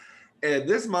tentacles. And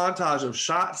this montage of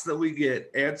shots that we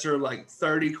get answer like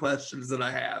 30 questions that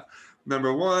I have.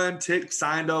 Number one, Tick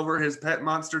signed over his pet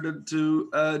monster to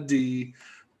D.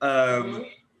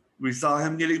 We saw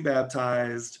him getting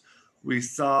baptized. We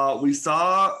saw Ruby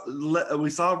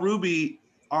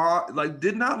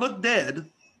did not look dead.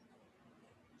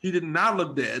 He did not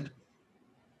look dead.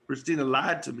 Christina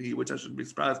lied to me, which I shouldn't be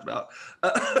surprised about.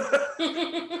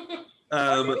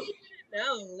 No,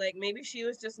 like maybe she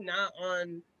was just not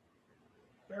on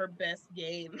her best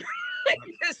game.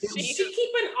 She's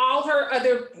keeping all her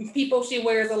other people she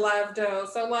wears alive though.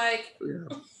 So like,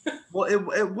 yeah. Well,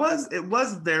 it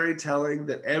was very telling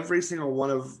that every single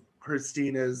one of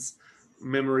Christina's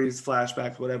memories,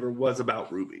 flashbacks, whatever, was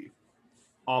about Ruby.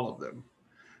 All of them.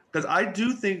 Because I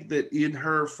do think that in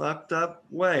her fucked up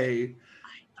way,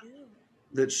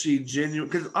 that she genuinely,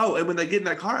 because and when they get in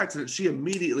that car accident, she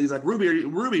immediately is like, Ruby, are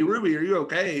you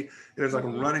okay? And it's like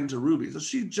running to Ruby. So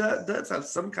she just does have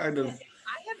some kind of. I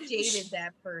have dated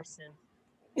that person.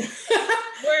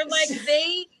 Where like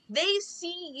they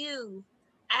see you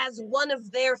as one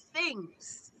of their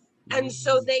things. And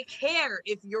so they care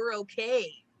if you're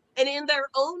okay. And in their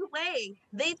own way,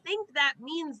 they think that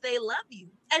means they love you.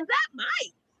 And that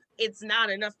might. It's not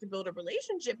enough to build a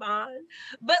relationship on,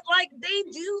 but like they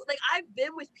do, like I've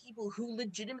been with people who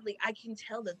legitimately, I can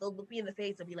tell that they'll look me in the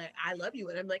face and be like, I love you.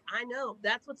 And I'm like, I know,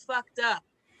 that's what's fucked up,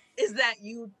 is that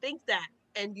you think that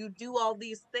and you do all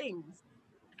these things.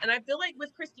 And I feel like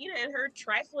with Christina and her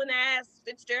trifling ass,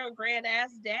 Fitzgerald Grant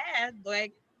ass dad,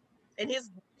 like, and his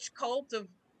cult of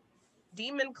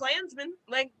demon Klansmen,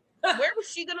 like, where was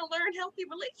she gonna learn healthy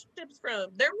relationships from?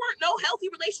 There weren't no healthy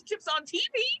relationships on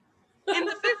TV. In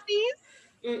the 50s,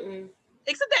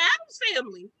 except the Addams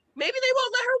Family. Maybe they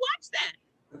won't let her watch that.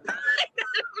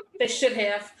 They should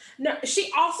have. No,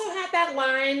 she also had that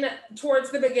line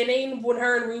towards the beginning when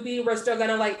her and Ruby were still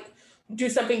gonna like do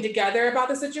something together about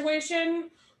the situation,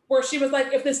 where she was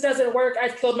like, if this doesn't work,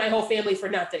 I've killed my whole family for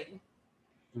nothing.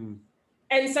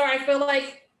 And so I feel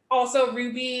like also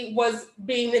Ruby was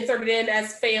being inserted in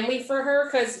as family for her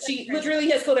because she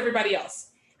literally has killed everybody else.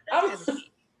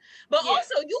 But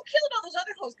also, you killed all those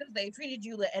other hosts because they treated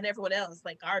you and everyone else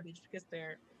like garbage because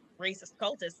they're racist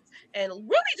cultists. And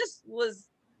Ruby just was.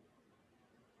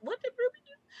 What did Ruby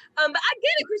do? But I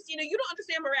get it, Christina. You don't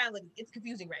understand morality. It's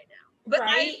confusing right now. But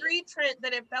I agree, Trent,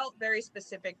 that it felt very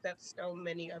specific that so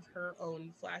many of her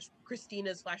own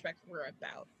Christina's flashbacks were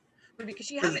about Ruby because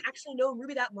she hasn't actually known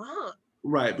Ruby that long.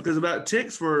 Right, because about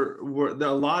Ticks were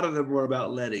a lot of them were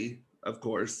about Letty, of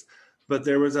course. But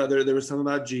there was some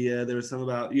about Gia, there was some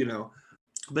about,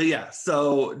 but yeah,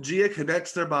 so Gia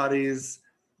connects their bodies,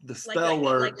 the spell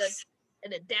works. Like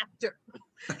an adapter.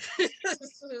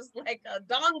 It's like a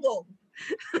dongle.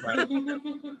 Right.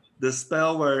 The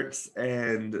spell works,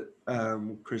 and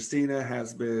Christina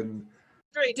has been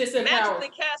magically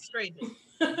castrated.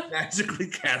 magically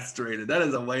castrated. That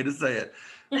is a way to say it.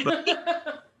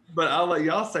 But I'll let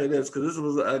y'all say this because this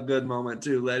was a good moment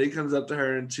too. Letty comes up to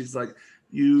her and she's like,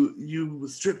 you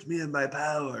stripped me of my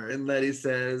power. And Letty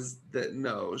says that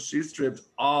no, she stripped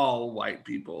all white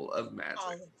people of magic.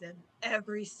 All of them.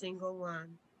 Every single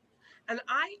one. And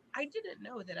I didn't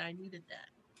know that I needed that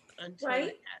until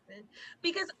it happened.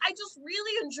 Because I just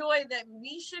really enjoy that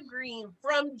Misha Green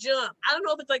from jump. I don't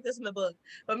know if it's like this in the book,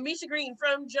 but Misha Green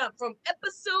from jump, from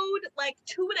episode like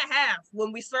 2.5,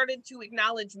 when we started to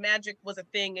acknowledge magic was a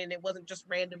thing and it wasn't just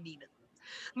random demons.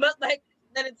 But like,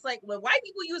 that it's like when white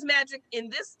people use magic in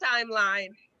this timeline,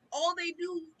 all they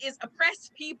do is oppress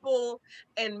people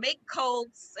and make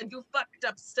cults and do fucked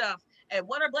up stuff. And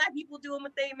what are black people doing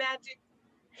with their magic?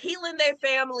 Healing their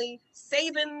family,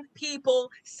 saving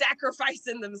people,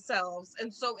 sacrificing themselves.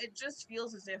 And so it just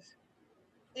feels as if,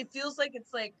 it feels like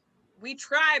it's like, we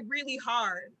tried really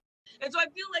hard. And so I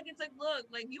feel like it's like, look,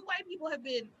 like you white people have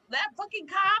been, that fucking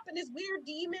cop and his weird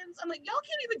demons, I'm like, y'all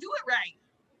can't even do it right.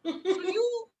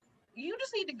 So you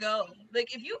just need to go.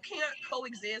 Like, if you can't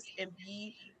coexist and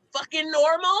be fucking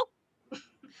normal,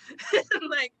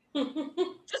 like,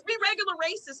 just be regular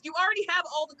racist. You already have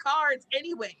all the cards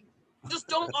anyway. Just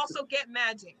don't also get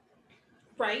magic.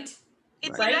 Right.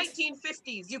 It's the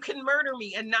 1950s. You can murder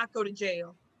me and not go to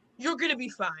jail. You're gonna be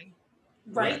fine.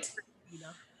 Right.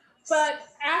 But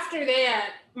after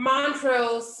that,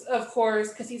 Montrose, of course,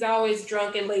 because he's always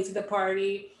drunk and late to the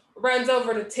party, runs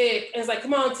over to Tick and is like,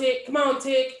 come on, Tick.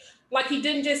 Like he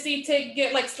didn't just see Tick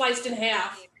get like sliced in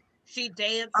half. She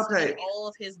danced in all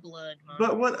of his blood.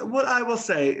 But what I will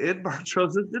say in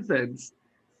Montrose's defense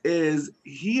is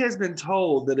he has been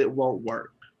told that it won't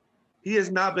work. He has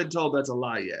not been told that's a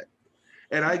lie yet.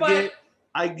 And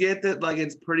I get that like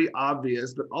it's pretty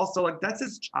obvious, but also like that's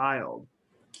his child.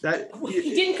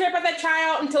 He didn't care about that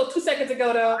child until 2 seconds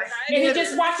ago though. And he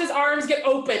just watched his arms get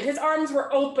open. His arms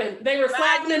were open. They were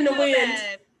flapping in the wind.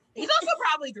 He's also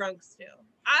probably drunk still.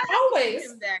 I always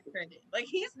give him that credit. Like,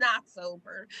 he's not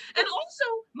sober. And also,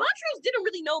 Montrose didn't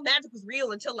really know magic was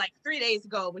real until like 3 days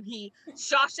ago when he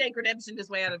Shawshank Redemptioned his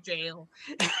way out of jail.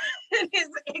 And his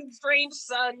estranged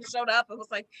son showed up and was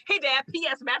like, hey dad,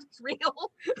 P.S. magic's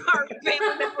real. Our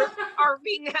family members are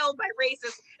being held by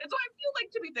racists. And so I feel like,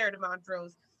 to be fair to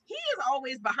Montrose, he is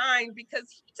always behind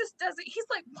because he just doesn't, he's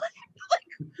like, what? Like,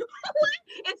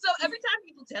 what? And so every time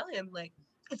people tell him, like,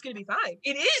 it's gonna be fine,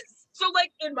 it is. So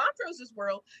like in Montrose's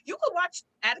world, you could watch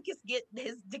Atticus get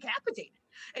his decapitated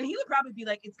and he would probably be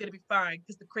like, it's gonna be fine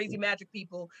because the crazy magic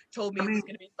people told me it was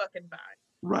gonna be fucking fine.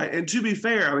 Right. And to be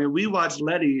fair, I mean, we watched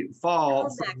Letty fall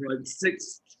from like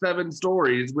 6-7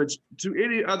 stories, which to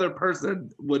any other person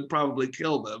would probably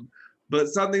kill them. But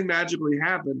something magically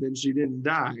happened and she didn't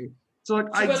die. So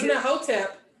like she wasn't a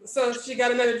Hotep, so she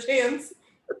got another chance.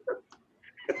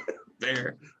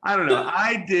 Fair. I don't know.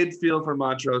 I did feel for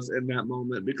Montrose in that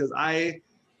moment because I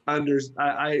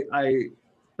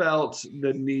felt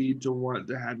the need to want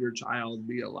to have your child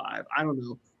be alive. I don't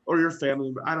know. Or your family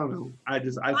member. I don't know. I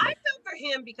felt for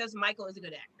him because Michael is a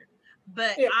good actor.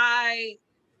 But I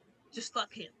just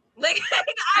fuck him. Like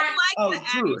I like the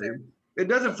actor. It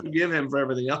doesn't forgive him for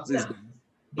everything else he's done.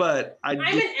 But I'm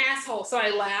an asshole, so I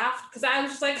laughed because I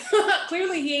was just like,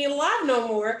 clearly he ain't alive no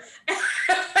more.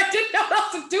 I didn't know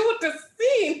what else to do with this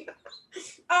scene.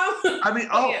 I mean,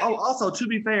 also to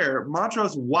be fair,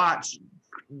 Montrose watched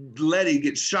Letty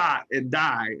get shot and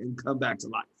die and come back to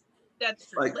life. That's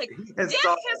true. Like death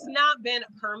has not been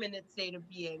a permanent state of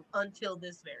being until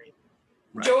this very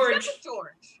George.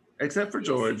 Except for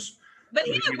George. But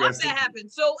he didn't want that to happen.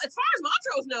 So as far as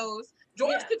Montrose knows,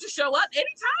 George could just show up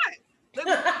anytime. We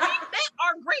met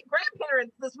our great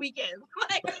grandparents this weekend.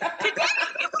 Like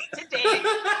today. We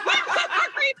met our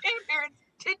great grandparents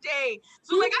today.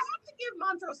 So like I have to give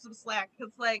Montrose some slack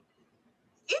because like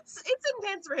it's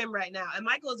intense for him right now. And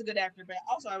Michael is a good actor, but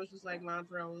also I was just like,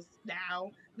 Montrose, now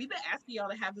we've been asking y'all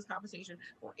to have this conversation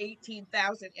for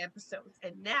 18,000 episodes.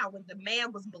 And now when the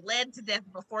man was bled to death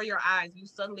before your eyes, you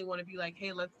suddenly want to be like,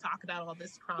 hey, let's talk about all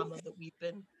this trauma that we've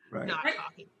been not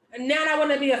talking. And now I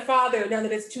want to be a father now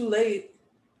that it's too late.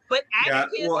 But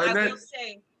Atticus, I will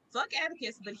say, fuck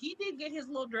Atticus, but he did get his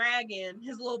little drag in,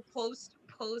 his little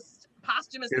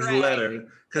posthumous his drag. Letter.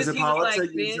 Because Hippolyta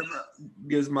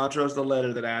gives Montrose the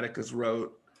letter that Atticus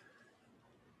wrote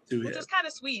to him. Which is kind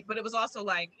of sweet, but it was also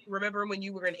like, remember when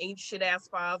you were an ain't shit ass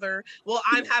father? Well,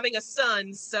 I'm having a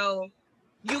son, so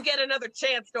you get another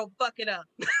chance, don't fuck it up.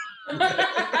 You said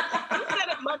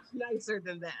it much nicer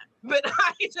than that. But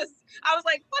I was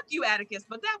like, fuck you, Atticus,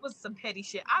 but that was some petty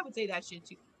shit. I would say that shit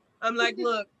too. I'm like,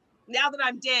 look, now that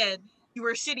I'm dead, you were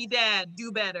a shitty dad,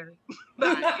 do better.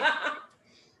 Bye.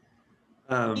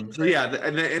 So yeah,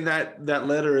 and that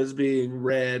letter is being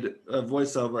read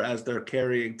voiceover as they're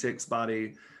carrying Tick's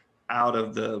body out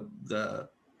of the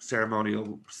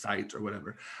ceremonial site or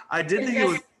whatever. I did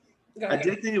think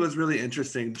it was really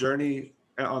interesting. Journey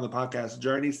on the podcast,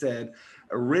 Journey said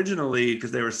originally,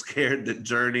 because they were scared that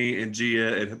Journey and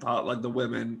Gia and Hippolyta, like the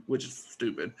women, which is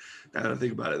stupid now that I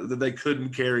think about it, that they couldn't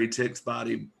carry Tick's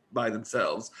body by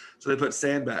themselves, so they put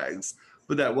sandbags,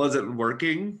 but that wasn't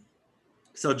working.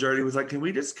 So Journey was like, "Can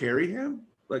we just carry him?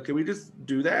 Like, can we just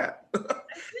do that?"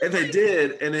 And they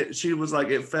did, and she was like,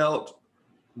 it felt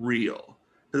real,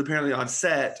 because apparently on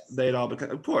set they'd all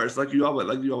become, of course, like you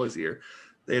always hear,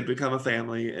 they had become a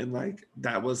family, and like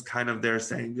that was kind of their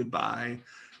saying goodbye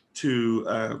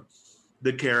to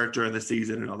the character in the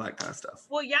season and all that kind of stuff.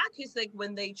 Well, yeah, because like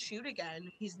when they shoot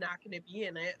again, he's not going to be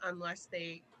in it unless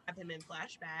they have him in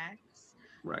flashbacks.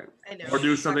 Right. I know. Or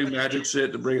do something magic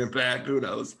shit to bring it back. Who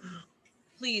knows?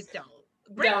 Please don't.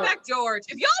 Bring back George.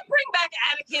 If y'all bring back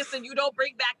Atticus and you don't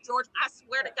bring back George, I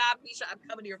swear to God, Misha, I'm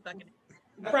coming to your fucking.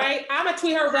 Right? I'm going to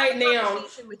tweet her right now.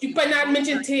 You better not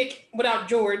mention Tick without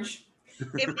George.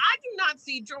 If I do not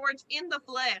see George in the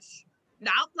flesh,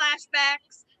 not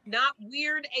flashbacks, not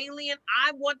weird alien,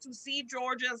 I want to see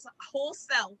George's whole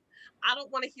self. I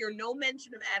don't want to hear no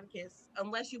mention of Atticus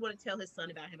unless you want to tell his son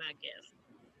about him, I guess.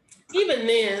 Even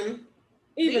then.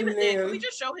 Can we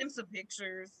just show him some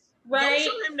pictures? Right. Don't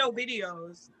show him no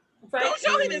videos. Right. Don't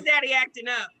show him his daddy acting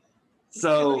up.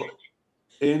 So,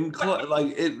 the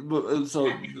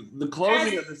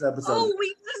closing of this episode.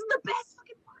 This is the best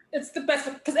fucking part. It's the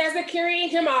best, because as they're carrying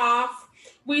him off,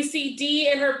 we see Dee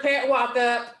and her pet walk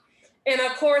up, and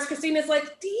of course Christina's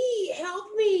like, Dee,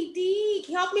 help me,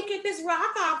 get this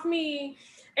rock off me.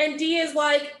 And Dee is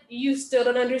like, you still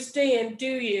don't understand, do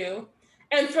you?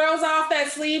 And throws off that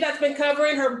sleeve that's been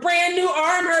covering her brand new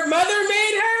arm her mother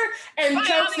made her, and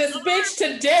chokes this bitch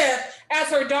to death as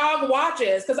her dog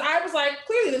watches. Because I was like,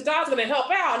 clearly this dog's gonna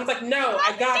help out. And he's like, no,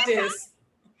 I got this.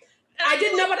 I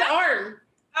didn't know about the arm.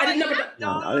 I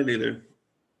didn't either.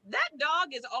 That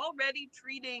dog is already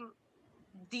treating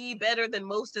Dee better than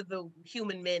most of the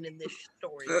human men in this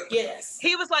story. Yes.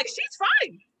 He was like, she's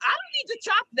fine. I don't need to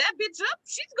chop that bitch up.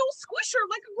 She's gonna squish her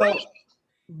like a grape.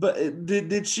 But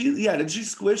did she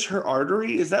squish her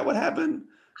artery? Is that what happened?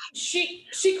 She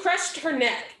crushed her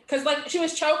neck because like she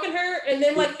was choking her, and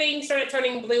then like things started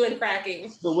turning blue and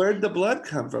cracking. But where did the blood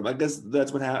come from? I guess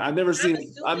that's what happened. I've never seen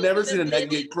a neck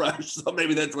get crushed, so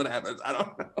maybe that's what happens. I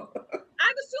don't know.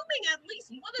 I'm assuming at least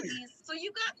one of these. So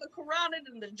you got the carotid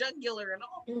and the jugular and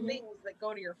all the things that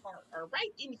go to your heart are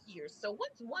right in here. So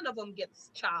once one of them gets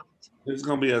chopped, there's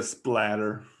gonna be a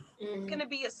splatter. It's gonna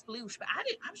be a sploosh. But I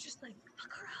was just like,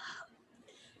 fuck her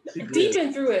up. Deep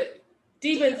in through it.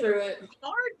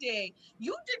 Hard day.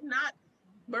 You did not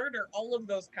murder all of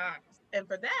those cops, and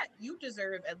for that you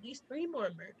deserve at least 3 more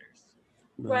murders.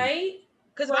 Right?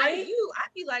 Because I'd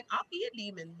be like, I'll be a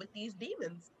demon with these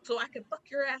demons, so I can fuck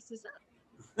your asses up.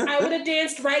 I would have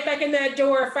danced right back in that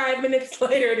door 5 minutes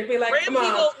later to be like, Ramsey come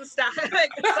on. Bolton style.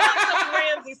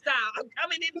 Ramsey style. I'm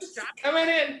coming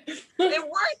in. They're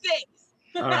worth it.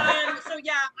 Right. So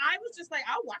yeah, I was just like,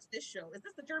 I'll watch this show. Is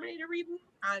this the Terminator reboot?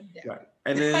 I'm down. Right.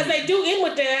 And then because they do end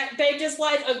with that. They just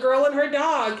like a girl and her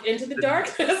dog into the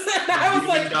darkness. And I was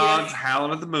like, dogs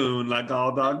howling at the moon like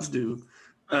all dogs do.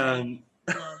 Loved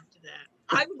that.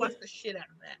 I would watch the shit out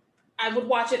of that. I would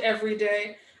watch it every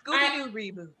day. Scooby-Doo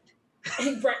reboot.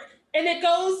 Right. And it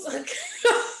goes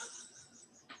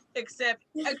except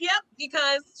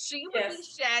because she would be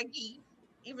Shaggy,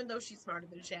 even though she's smarter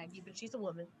than Shaggy, but she's a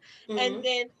woman. And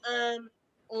then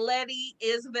Letty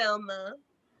is Velma.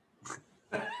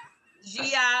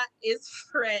 Gia is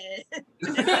Fred.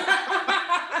 And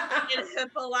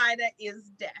Hippolyta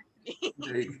is Daphne.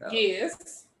 There you go.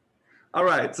 Yes. All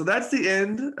right, so that's the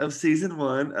end of season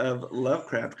 1 of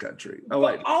Lovecraft Country. Oh,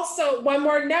 wait. Also, one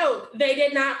more note. They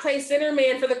did not play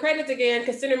Centerman for the credits again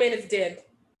because Centerman is dead.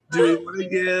 Do we want to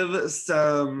give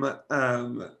some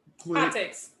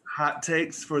hot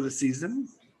takes for the season?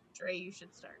 Trey, you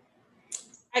should start.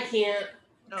 I can't.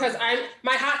 Because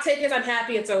my hot take is I'm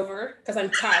happy it's over because I'm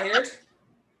tired.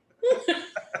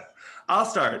 I'll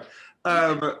start.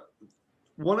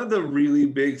 One of the really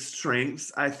big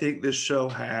strengths I think this show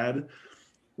had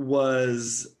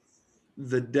was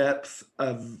the depth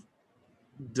of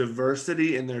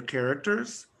diversity in their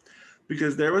characters,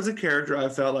 because there was a character I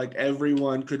felt like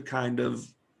everyone could kind of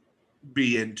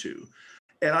be into.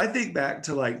 And I think back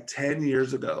to like 10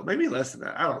 years ago, maybe less than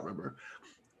that, I don't remember,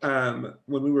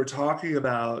 when we were talking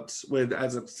about,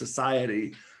 as a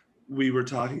society, we were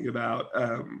talking about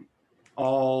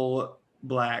all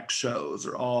Black shows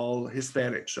or all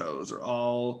Hispanic shows or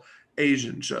all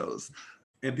Asian shows.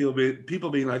 And people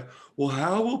being like, well,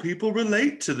 how will people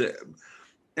relate to them?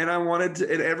 And I wanted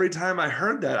to, and every time I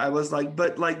heard that, I was like,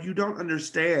 but like, you don't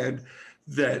understand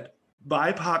that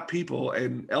BIPOC people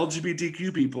and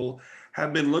LGBTQ people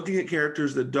have been looking at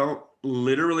characters that don't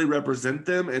literally represent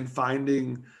them and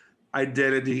finding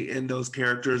identity in those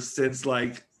characters since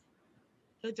like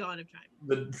the dawn of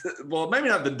time. Well, maybe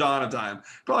not the dawn of time.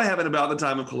 Probably happened about the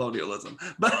time of colonialism.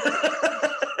 But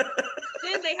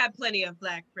then they had plenty of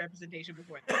Black representation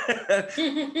before.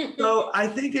 So I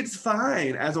think it's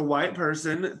fine as a white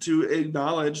person to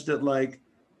acknowledge that, like,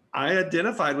 I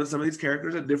identified with some of these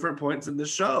characters at different points in the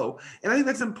show. And I think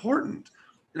that's important.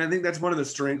 And I think that's one of the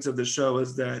strengths of the show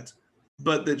is that,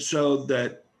 but that showed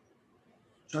that,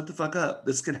 shut the fuck up.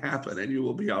 This can happen and you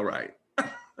will be all right.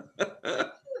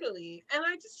 Totally. And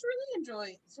I just really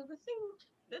enjoy, so the thing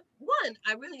that, one,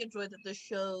 I really enjoyed that the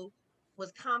show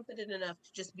was confident enough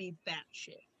to just be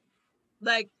batshit.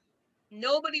 Like,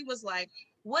 nobody was like,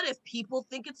 what if people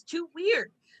think it's too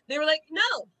weird? They were like,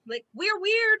 no, like, we're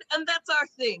weird and that's our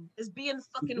thing, is being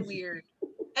fucking weird.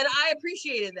 And I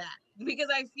appreciated that because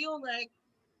I feel like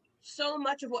so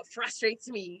much of what frustrates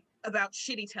me about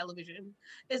shitty television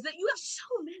is that you have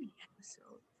so many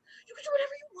episodes. You can do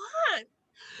whatever you want.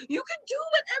 You can do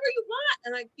whatever you want.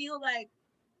 And I feel like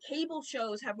cable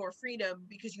shows have more freedom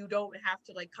because you don't have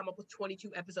to like come up with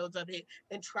 22 episodes of it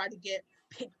and try to get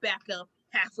picked back up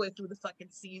halfway through the fucking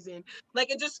season.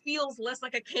 Like, it just feels less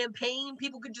like a campaign.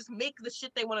 People could just make the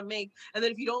shit they want to make, and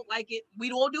then if you don't like it,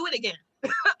 we won't do it again.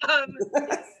 I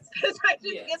just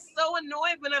get so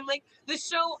annoyed when I'm like,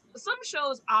 some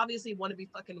shows obviously want to be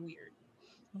fucking weird,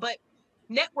 but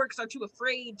networks are too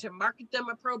afraid to market them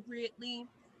appropriately.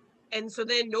 And so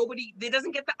then they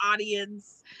doesn't get the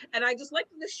audience. And I just like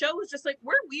the show is just like,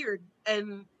 we're weird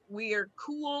and we're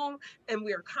cool and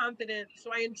we're confident.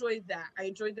 So I enjoyed that. I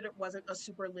enjoyed that it wasn't a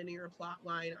super linear plot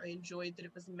line. I enjoyed that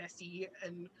it was messy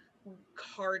and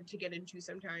hard to get into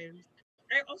sometimes.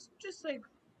 I also just like,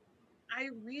 I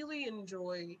really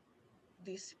enjoy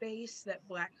the space that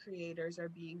Black creators are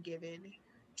being given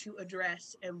to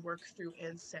address and work through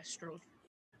ancestral.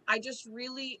 I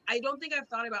don't think I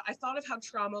thought of how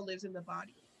trauma lives in the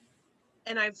body.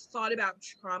 And I've thought about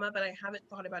trauma, but I haven't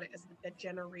thought about it as a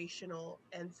generational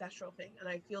ancestral thing. And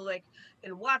I feel like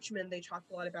in Watchmen, they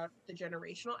talked a lot about the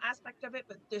generational aspect of it,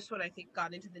 but this one I think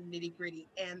got into the nitty gritty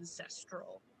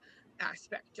ancestral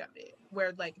aspect of it,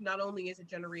 where like not only is it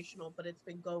generational, but it's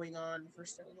been going on for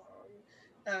so long.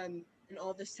 And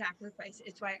all the sacrifice.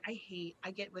 It's why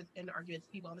I get in arguments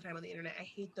with people all the time on the internet. I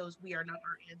hate those "we are not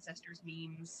our ancestors"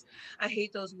 memes. I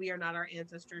hate those "we are not our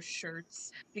ancestors"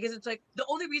 shirts, because it's like the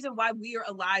only reason why we are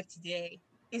alive today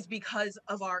is because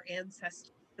of our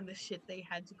ancestors and the shit they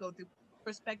had to go through.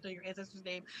 Respect on your ancestors'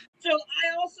 name. So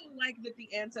I also like that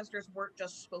the ancestors weren't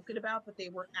just spoken about, but they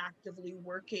were actively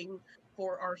working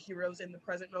for our heroes in the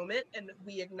present moment, and that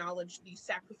we acknowledge the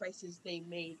sacrifices they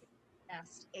made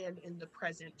past and in the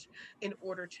present in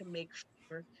order to make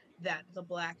sure that the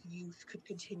Black youth could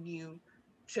continue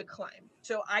to climb.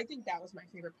 So I think that was my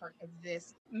favorite part of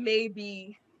this.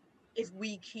 Maybe if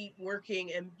we keep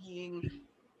working and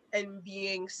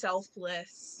being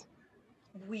selfless,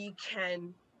 we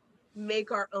can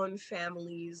make our own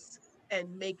families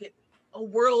and make it a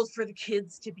world for the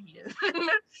kids to be in.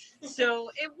 So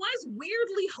it was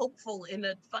weirdly hopeful in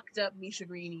a fucked up Misha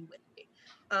Greeny way.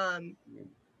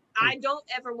 I don't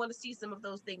ever want to see some of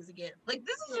those things again. Like,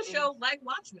 this is a show like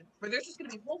Watchmen, where there's just going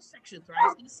to be whole sections where I'm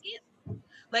just going to skip.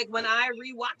 Like, when I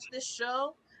rewatch this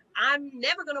show, I'm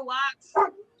never going to watch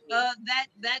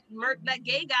that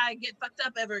gay guy get fucked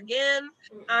up ever again.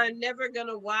 I'm never going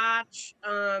to watch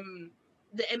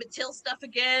the Emmett Till stuff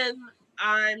again.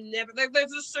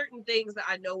 There's just certain things that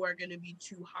I know are going to be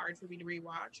too hard for me to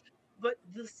rewatch. But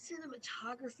the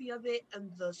cinematography of it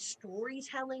and the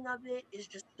storytelling of it is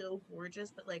just so gorgeous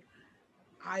that, like,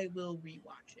 I will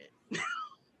rewatch it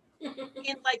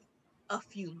in, like, a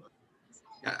few months.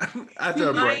 Yeah, after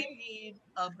a break. I need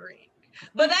a break.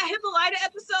 But that Hippolyta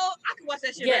episode, I can watch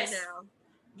that shit right now.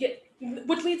 Yeah,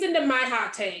 which leads into my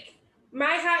hot take.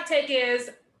 My hot take is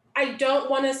I don't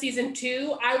want a season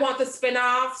 2. I want the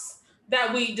spinoffs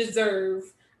that we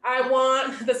deserve. I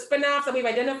want the spinoffs that we've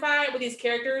identified with these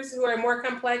characters who are more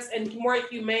complex and more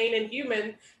humane and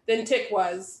human than Tick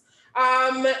was.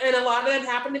 And a lot of them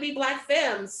happen to be Black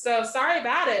femmes. So sorry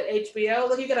about it, HBO.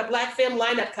 Look, you got a Black femme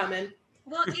lineup coming.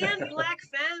 Well, and Black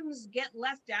femmes get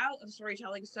left out of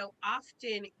storytelling so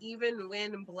often, even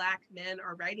when Black men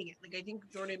are writing it. Like, I think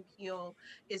Jordan Peele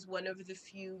is one of the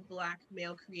few Black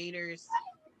male creators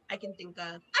I can think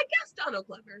of. I guess Donald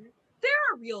Glover. There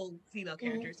are real female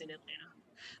characters in Atlanta.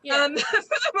 Yeah. For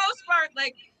the most part,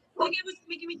 like it was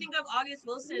making me think of August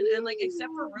Wilson, and like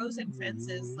except for Rose and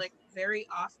Fences, like very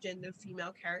often the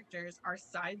female characters are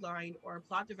sidelined or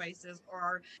plot devices or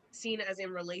are seen as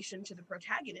in relation to the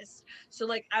protagonist. So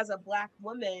like as a Black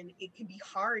woman, it can be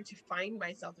hard to find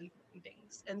myself in certain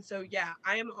things. And so yeah,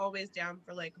 I am always down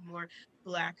for like more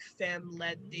Black femme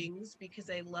led things because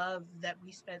I love that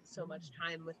we spent so much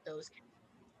time with those characters.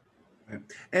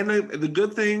 And the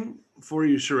good thing for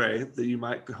you, Sheree, that you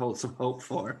might hold some hope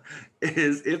for,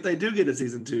 is if they do get a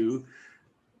season 2,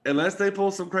 unless they pull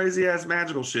some crazy ass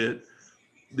magical shit,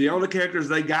 the only characters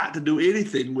they got to do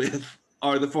anything with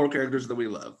are the 4 characters that we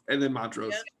love, and then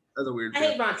Montrose. Yep. That's a weird. I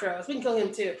hate Montrose. We can kill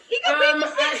him too. He can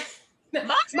babysit.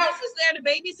 Montrose is there to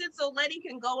babysit so Letty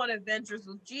can go on adventures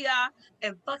with Gia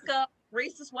and fuck up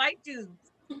racist white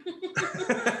dudes.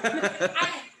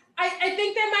 I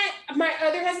think that my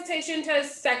other hesitation to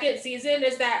second season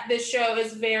is that this show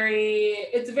is very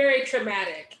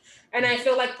traumatic. And I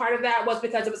feel like part of that was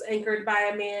because it was anchored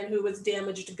by a man who was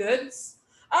damaged goods.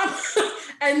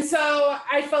 And so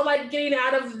I felt like getting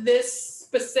out of this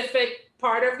specific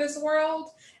part of this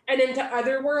world and into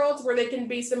other worlds where there can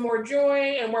be some more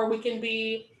joy and where we can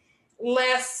be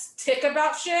less tick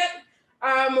about shit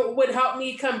would help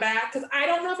me come back. Because I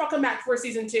don't know if I'll come back for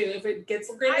season 2 if it gets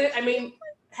granted. I mean,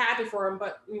 happy for him,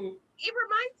 but it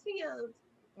reminds me of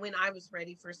when I was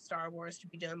ready for Star Wars to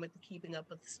be done with the keeping up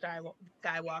with the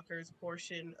Skywalker's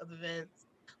portion of events.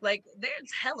 Like, there's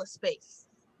hella space.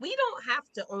 We don't have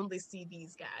to only see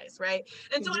these guys, right?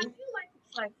 And so I feel like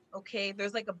it's like, okay,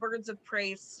 there's like a Birds of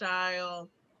Prey style,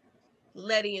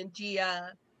 Letty and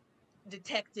Gia,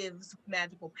 detectives with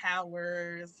magical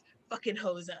powers, fucking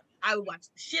hoes up. I would watch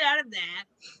the shit out of that.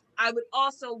 I would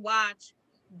also watch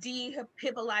Dee,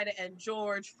 Hippolyta, and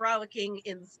George frolicking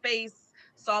in space,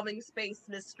 solving space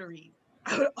mysteries.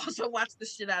 I would also watch the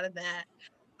shit out of that.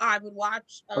 I would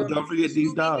watch. Don't forget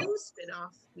Dee's dog.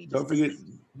 Spinoff.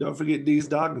 Don't forget Dee's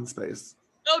dog in space.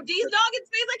 Oh, Dee's dog in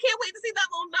space! I can't wait to see that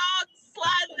little dog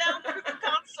slide down through the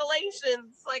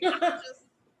constellations. Like,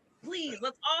 please,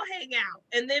 let's all hang out,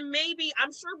 and then maybe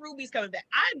I'm sure Ruby's coming back.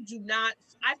 I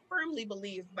firmly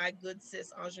believe my good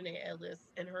sis Anjanae Ellis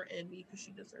and her and me because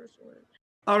she deserves it.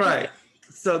 All right.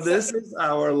 So this is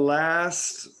our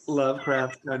last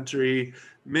Lovecraft Country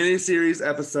miniseries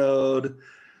episode.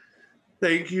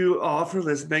 Thank you all for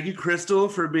listening. Thank you, Crystal,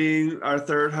 for being our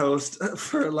third host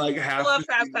for like half.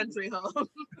 Lovecraft Country home.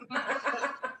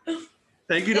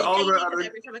 Thank you to all of our other.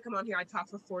 Every time I come on here, I talk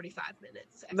for 45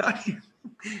 minutes.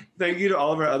 Thank you to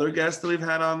all of our other guests that we've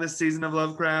had on this season of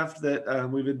Lovecraft. That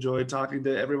we've enjoyed talking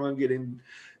to everyone, getting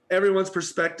everyone's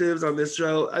perspectives on this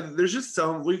show. There's just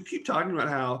we keep talking about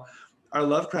how our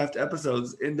Lovecraft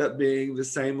episodes end up being the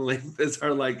same length as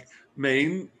our like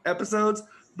main episodes,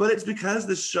 but it's because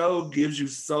the show gives you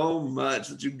so much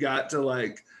that you got to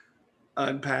like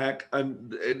unpack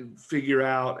and figure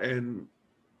out and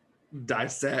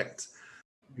dissect.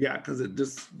 Yeah, because it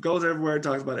just goes everywhere. It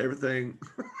talks about everything.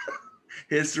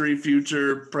 History,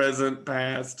 future, present,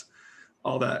 past,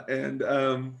 all that. And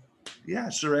yeah,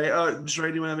 Sheree,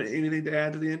 do you have anything to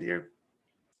add to the end here?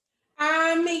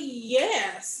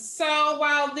 Yes. So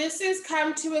while this has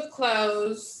come to a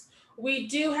close, we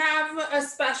do have a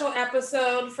special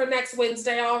episode for next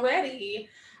Wednesday already.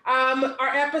 Our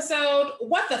episode,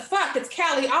 What the Fuck? It's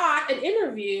Callie Ott, an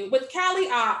interview with Callie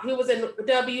Ott, who was in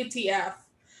WTF.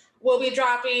 Will be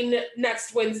dropping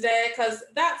next Wednesday because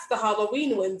that's the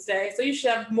Halloween Wednesday. So you should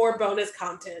have more bonus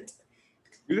content.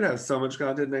 You're going to have so much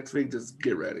content next week. Just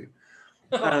get ready.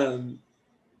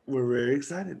 We're very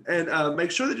excited. And make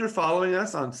sure that you're following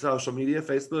us on social media,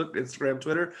 Facebook, Instagram,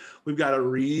 Twitter. We've got a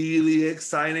really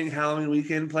exciting Halloween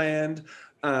weekend planned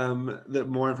that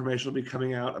more information will be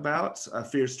coming out about,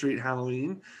 Fear Street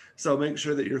Halloween. So make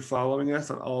sure that you're following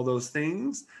us on all those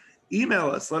things.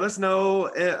 Email us. Let us know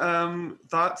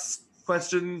thoughts,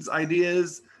 questions,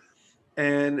 ideas.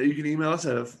 And you can email us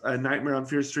at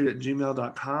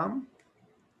nightmareonfearstreet@gmail.com.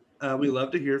 We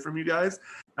love to hear from you guys.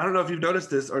 I don't know if you've noticed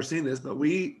this or seen this, but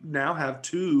we now have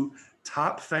 2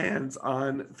 top fans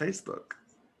on Facebook.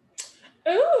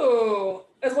 Ooh,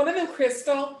 is one of them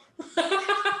Crystal?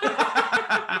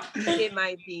 It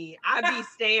might be. I'd be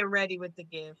staying ready with the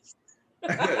gifts.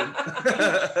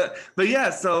 But yeah,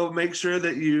 so make sure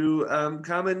that you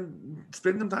come and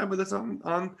spend some time with us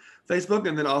on Facebook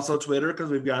and then also Twitter,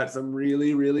 because we've got some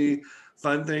really, really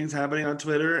fun things happening on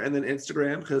Twitter, and then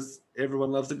Instagram because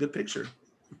everyone loves a good picture.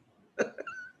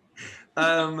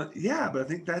 Yeah, but I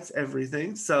think that's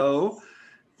everything. So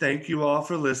thank you all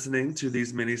for listening to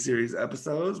these mini-series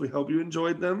episodes. We hope you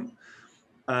enjoyed them.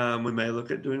 We may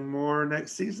look at doing more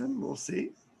next season. We'll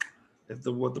see.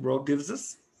 what the world gives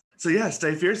us. So yeah,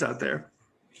 stay fierce out there.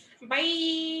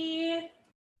 Bye.